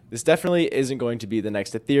for? This definitely isn't going to be the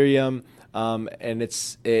next Ethereum. And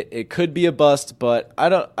it could be a bust, but I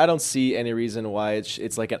don't see any reason why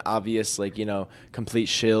it's like an obvious, complete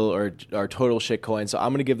shill or total shit coin. So I'm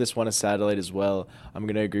going to give this one a satellite as well. I'm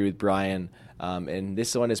going to agree with Brian. And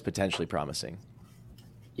this one is potentially promising.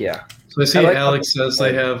 Yeah. So I see Alex says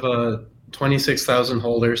they have 26,000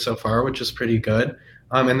 holders so far, which is pretty good.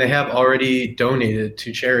 And they have already donated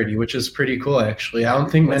to charity, which is pretty cool, actually. I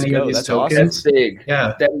don't think many of these tokens. Awesome. That's big.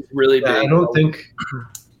 Yeah, that is really big. I don't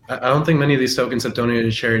think many of these tokens have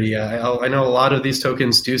donated to charity. I know a lot of these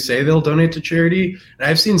tokens do say they'll donate to charity, and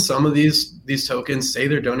I've seen some of these tokens say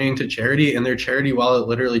they're donating to charity, and their charity wallet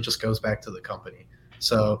literally just goes back to the company.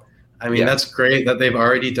 So, I mean, That's great that they've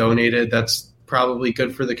already donated. That's probably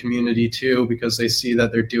good for the community too, because they see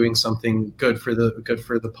that they're doing something good for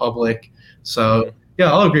the public. So.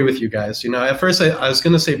 Yeah, I'll agree with you guys. At first I was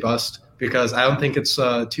going to say bust because I don't think it's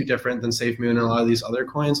too different than SafeMoon and a lot of these other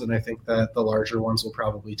coins, and I think that the larger ones will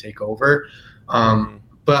probably take over.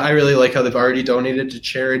 But I really like how they've already donated to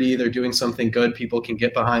charity. They're doing something good. People can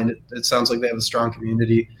get behind it. It sounds like they have a strong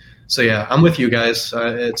community. So, yeah, I'm with you guys.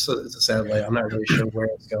 It's a satellite. I'm not really sure where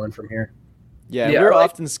it's going from here. Yeah, we're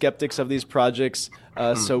often skeptics of these projects,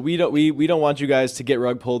 so we don't want you guys to get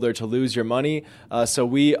rug pulled or to lose your money. So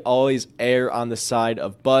we always err on the side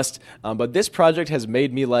of bust. But this project has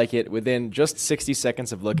made me like it within just 60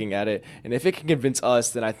 seconds of looking at it, and if it can convince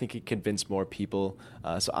us, then I think it can convince more people.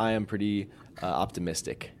 So I am pretty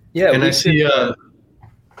optimistic. Yeah, and I see.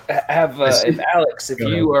 If Alex, if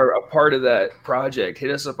you are a part of that project,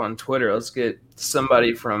 hit us up on Twitter. Let's get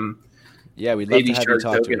somebody from. Yeah, we'd love to have you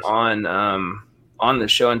talk to us on the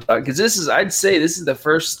show and talk, because I'd say this is the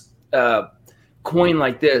first coin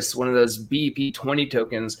like this, one of those BEP20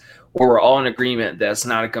 tokens where we're all in agreement that's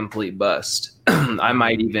not a complete bust. I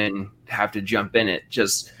might even have to jump in it.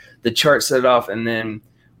 Just the chart set it off, and then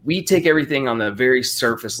we take everything on the very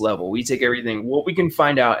surface level. We take everything what we can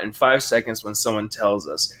find out in 5 seconds when someone tells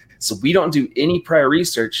us. So we don't do any prior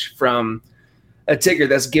research from a ticker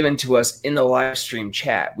that's given to us in the live stream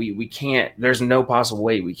chat. We can't, there's no possible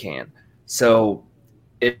way we can. So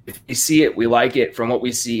if we see it, we like it from what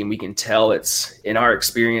we see, and we can tell it's, in our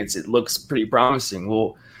experience, it looks pretty promising.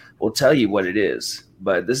 We'll tell you what it is.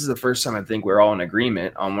 But this is the first time I think we're all in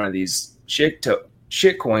agreement on one of these shit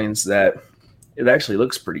coins that it actually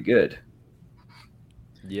looks pretty good.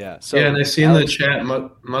 Yeah. So and I see in the chat,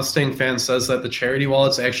 Mustang fan says that the charity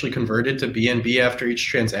wallet's actually converted to BNB after each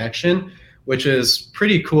transaction, which is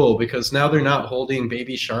pretty cool because now they're not holding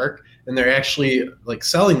Baby Shark, and they're actually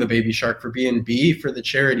selling the Baby Shark for BNB for the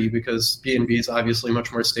charity, because BNB is obviously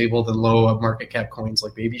much more stable than low market cap coins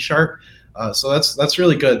like Baby Shark. So that's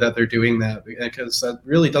really good that they're doing that, because that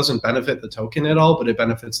really doesn't benefit the token at all, but it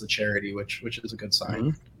benefits the charity, which is a good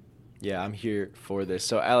sign. Yeah, I'm here for this.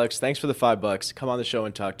 So, Alex, thanks for the $5. Come on the show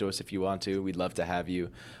and talk to us if you want to. We'd love to have you.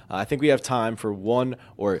 I think we have time for one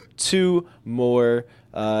or two more.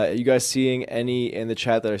 Are you guys seeing any in the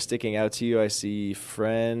chat that are sticking out to you? I see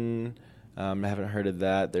Fren. I haven't heard of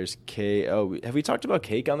that. There's Cake. Oh, have we talked about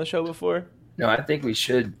Cake on the show before? No, I think we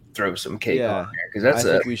should throw some Cake on there because that's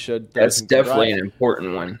that's definitely an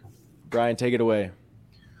important one. Brian, take it away.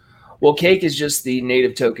 Well, Cake is just the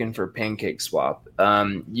native token for PancakeSwap.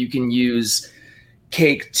 You can use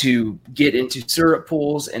Cake to get into syrup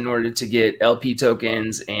pools in order to get LP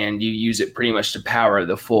tokens, and you use it pretty much to power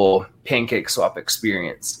the full PancakeSwap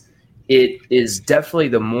experience. It is definitely,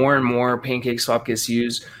 the more and more PancakeSwap gets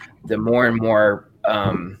used, the more and more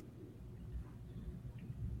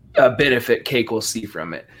benefit Cake will see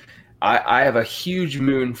from it. I have a huge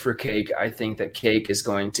moon for Cake. I think that Cake is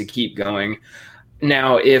going to keep going.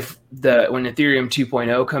 Now, when Ethereum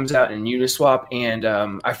 2.0 comes out in Uniswap, and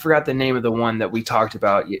I forgot the name of the one that we talked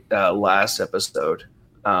about last episode,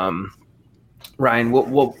 Ryan,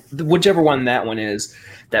 whichever one that one is,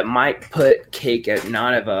 that might put Cake at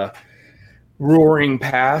not of a roaring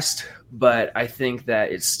past, but I think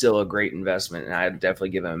that it's still a great investment, and I'd definitely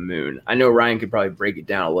give it a moon. I know Ryan could probably break it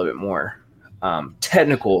down a little bit more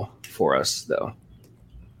technical for us, though.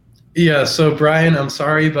 Yeah, so Brian, I'm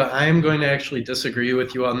sorry, but I'm going to actually disagree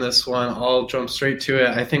with you on this one. I'll jump straight to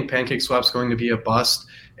it. I think PancakeSwap's going to be a bust.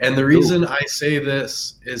 And the reason I say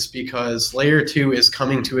this is because Layer 2 is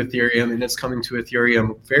coming to Ethereum, and it's coming to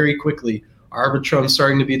Ethereum very quickly. Arbitrum's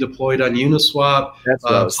starting to be deployed on Uniswap.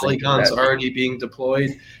 Polygon's already being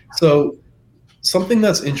deployed. So something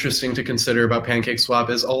that's interesting to consider about PancakeSwap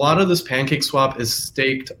is a lot of this PancakeSwap is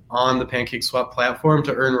staked on the PancakeSwap platform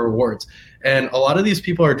to earn rewards. And a lot of these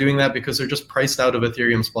people are doing that because they're just priced out of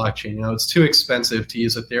Ethereum's blockchain. It's too expensive to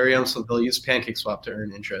use Ethereum, so they'll use PancakeSwap to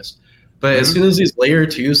earn interest. But as soon as these Layer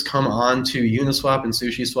 2s come on to Uniswap and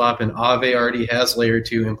SushiSwap, and Aave already has Layer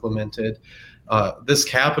 2 implemented, this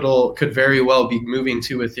capital could very well be moving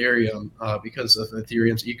to Ethereum because of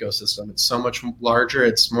Ethereum's ecosystem. It's so much larger,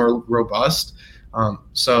 it's more robust.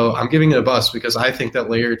 So I'm giving it a bust because I think that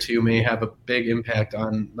Layer 2 may have a big impact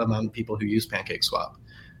on the amount of people who use PancakeSwap.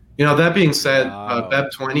 That being said,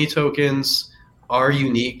 BEP20 tokens are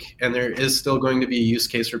unique, and there is still going to be a use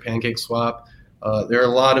case for PancakeSwap. There are a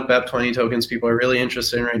lot of BEP20 tokens people are really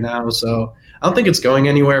interested in right now, so I don't think it's going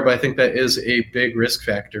anywhere, but I think that is a big risk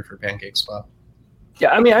factor for PancakeSwap. Yeah,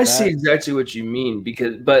 I mean, I see exactly what you mean,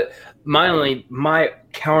 but my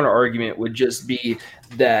counter argument would just be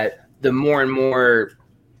that the more and more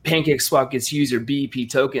PancakeSwap gets used or BEP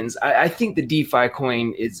tokens, I think the DeFi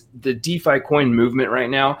coin movement right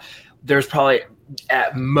now. There's probably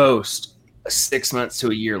at most 6 months to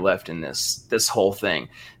a year left in this whole thing.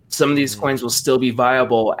 Some of these coins will still be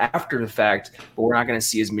viable after the fact, but we're not going to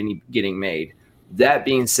see as many getting made. That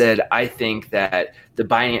being said, I think that the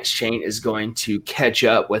Binance chain is going to catch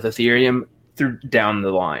up with Ethereum down the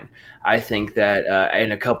line. I think that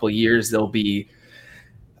in a couple of years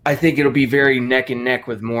I think it'll be very neck and neck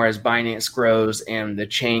with more as Binance grows and the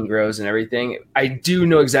chain grows and everything. I do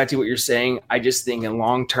know exactly what you're saying. I just think in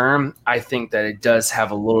long term, I think that it does have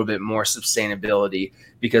a little bit more sustainability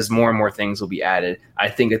because more and more things will be added. I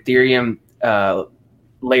think Ethereum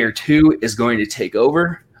Layer 2 is going to take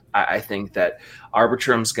over. I think that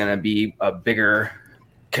Arbitrum's going to be a bigger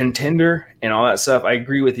contender and all that stuff. I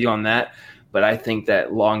agree with you on that, but I think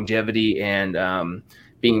that longevity and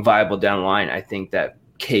being viable down the line, I think that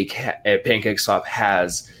PancakeSwap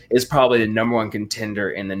is probably the number one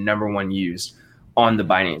contender and the number one used on the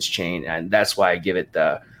Binance chain, and that's why I give it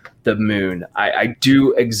the moon. I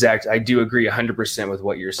do agree 100% with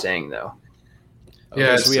what you're saying, though.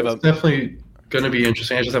 Yeah, so it's definitely going to be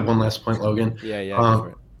interesting. I just have one last point, Logan.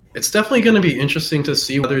 Yeah. It's definitely going to be interesting to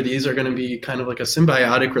see whether these are going to be kind of like a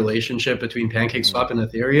symbiotic relationship between PancakeSwap and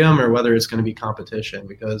Ethereum, or whether it's going to be competition.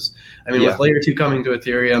 Because, with Layer 2 coming to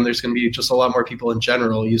Ethereum, there's going to be just a lot more people in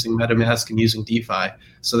general using MetaMask and using DeFi.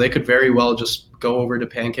 So they could very well just go over to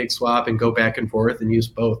PancakeSwap and go back and forth and use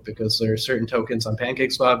both, because there are certain tokens on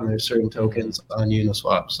PancakeSwap and there's certain tokens on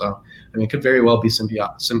Uniswap. So, it could very well be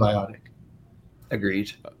symbiotic.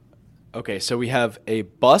 Agreed. Okay, so we have a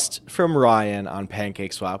bust from Ryan on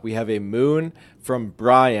PancakeSwap. We have a moon from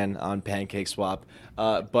Brian on PancakeSwap.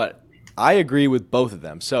 But I agree with both of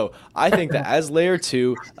them. So I think that as Layer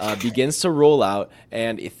 2 begins to roll out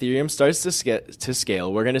and Ethereum starts to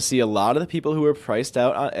scale, we're going to see a lot of the people who are priced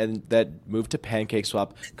out and that moved to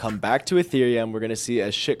PancakeSwap come back to Ethereum. We're going to see a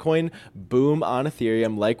shitcoin boom on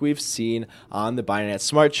Ethereum like we've seen on the Binance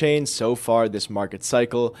Smart Chain so far this market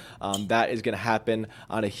cycle. That is going to happen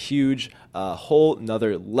on a huge a whole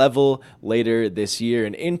nother level later this year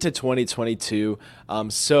and into 2022.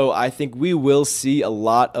 So I think we will see a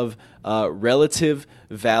lot of relative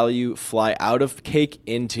value fly out of Cake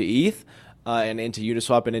into ETH. And into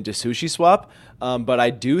Uniswap and into SushiSwap. But I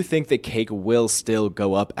do think that Cake will still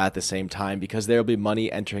go up at the same time because there will be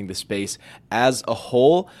money entering the space as a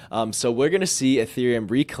whole. So we're going to see Ethereum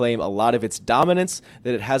reclaim a lot of its dominance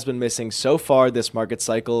that it has been missing so far this market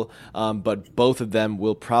cycle. But both of them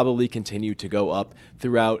will probably continue to go up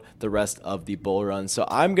throughout the rest of the bull run. So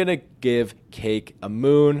I'm going to give Cake a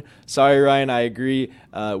moon. Sorry, Ryan, I agree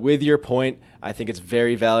with your point. I think it's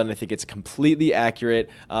very valid and I think it's completely accurate.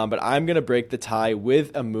 But I'm going to break the tie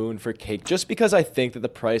with a moon for Cake just because I think that the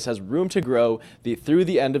price has room to grow through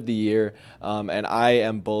the end of the year. And I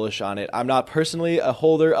am bullish on it. I'm not personally a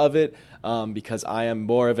holder of it because I am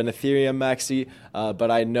more of an Ethereum maxi.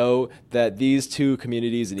 But I know that these two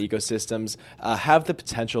communities and ecosystems have the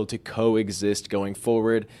potential to coexist going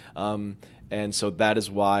forward. And so that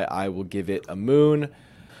is why I will give it a moon.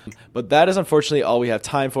 But that is unfortunately all we have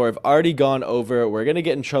time for. I've already gone over. We're going to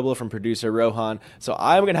get in trouble from producer Rohan. So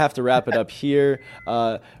I'm going to have to wrap it up here.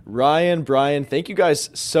 Ryan, Brian, thank you guys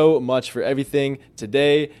so much for everything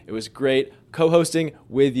today. It was great co-hosting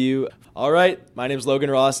with you. All right. My name is Logan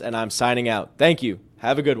Ross, and I'm signing out. Thank you.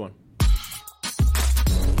 Have a good one.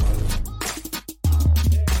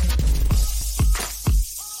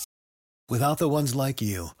 Without the ones like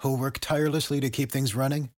you, who work tirelessly to keep things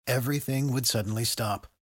running, everything would suddenly stop.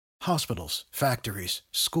 Hospitals, factories,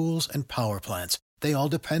 schools, and power plants, they all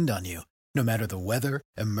depend on you. No matter the weather,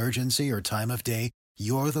 emergency, or time of day,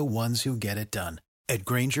 you're the ones who get it done. At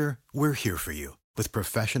Grainger, we're here for you with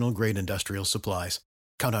professional-grade industrial supplies.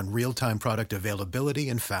 Count on real-time product availability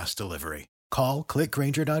and fast delivery. Call, click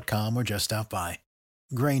Grainger.com, or just stop by.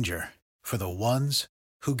 Grainger, for the ones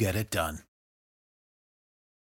who get it done.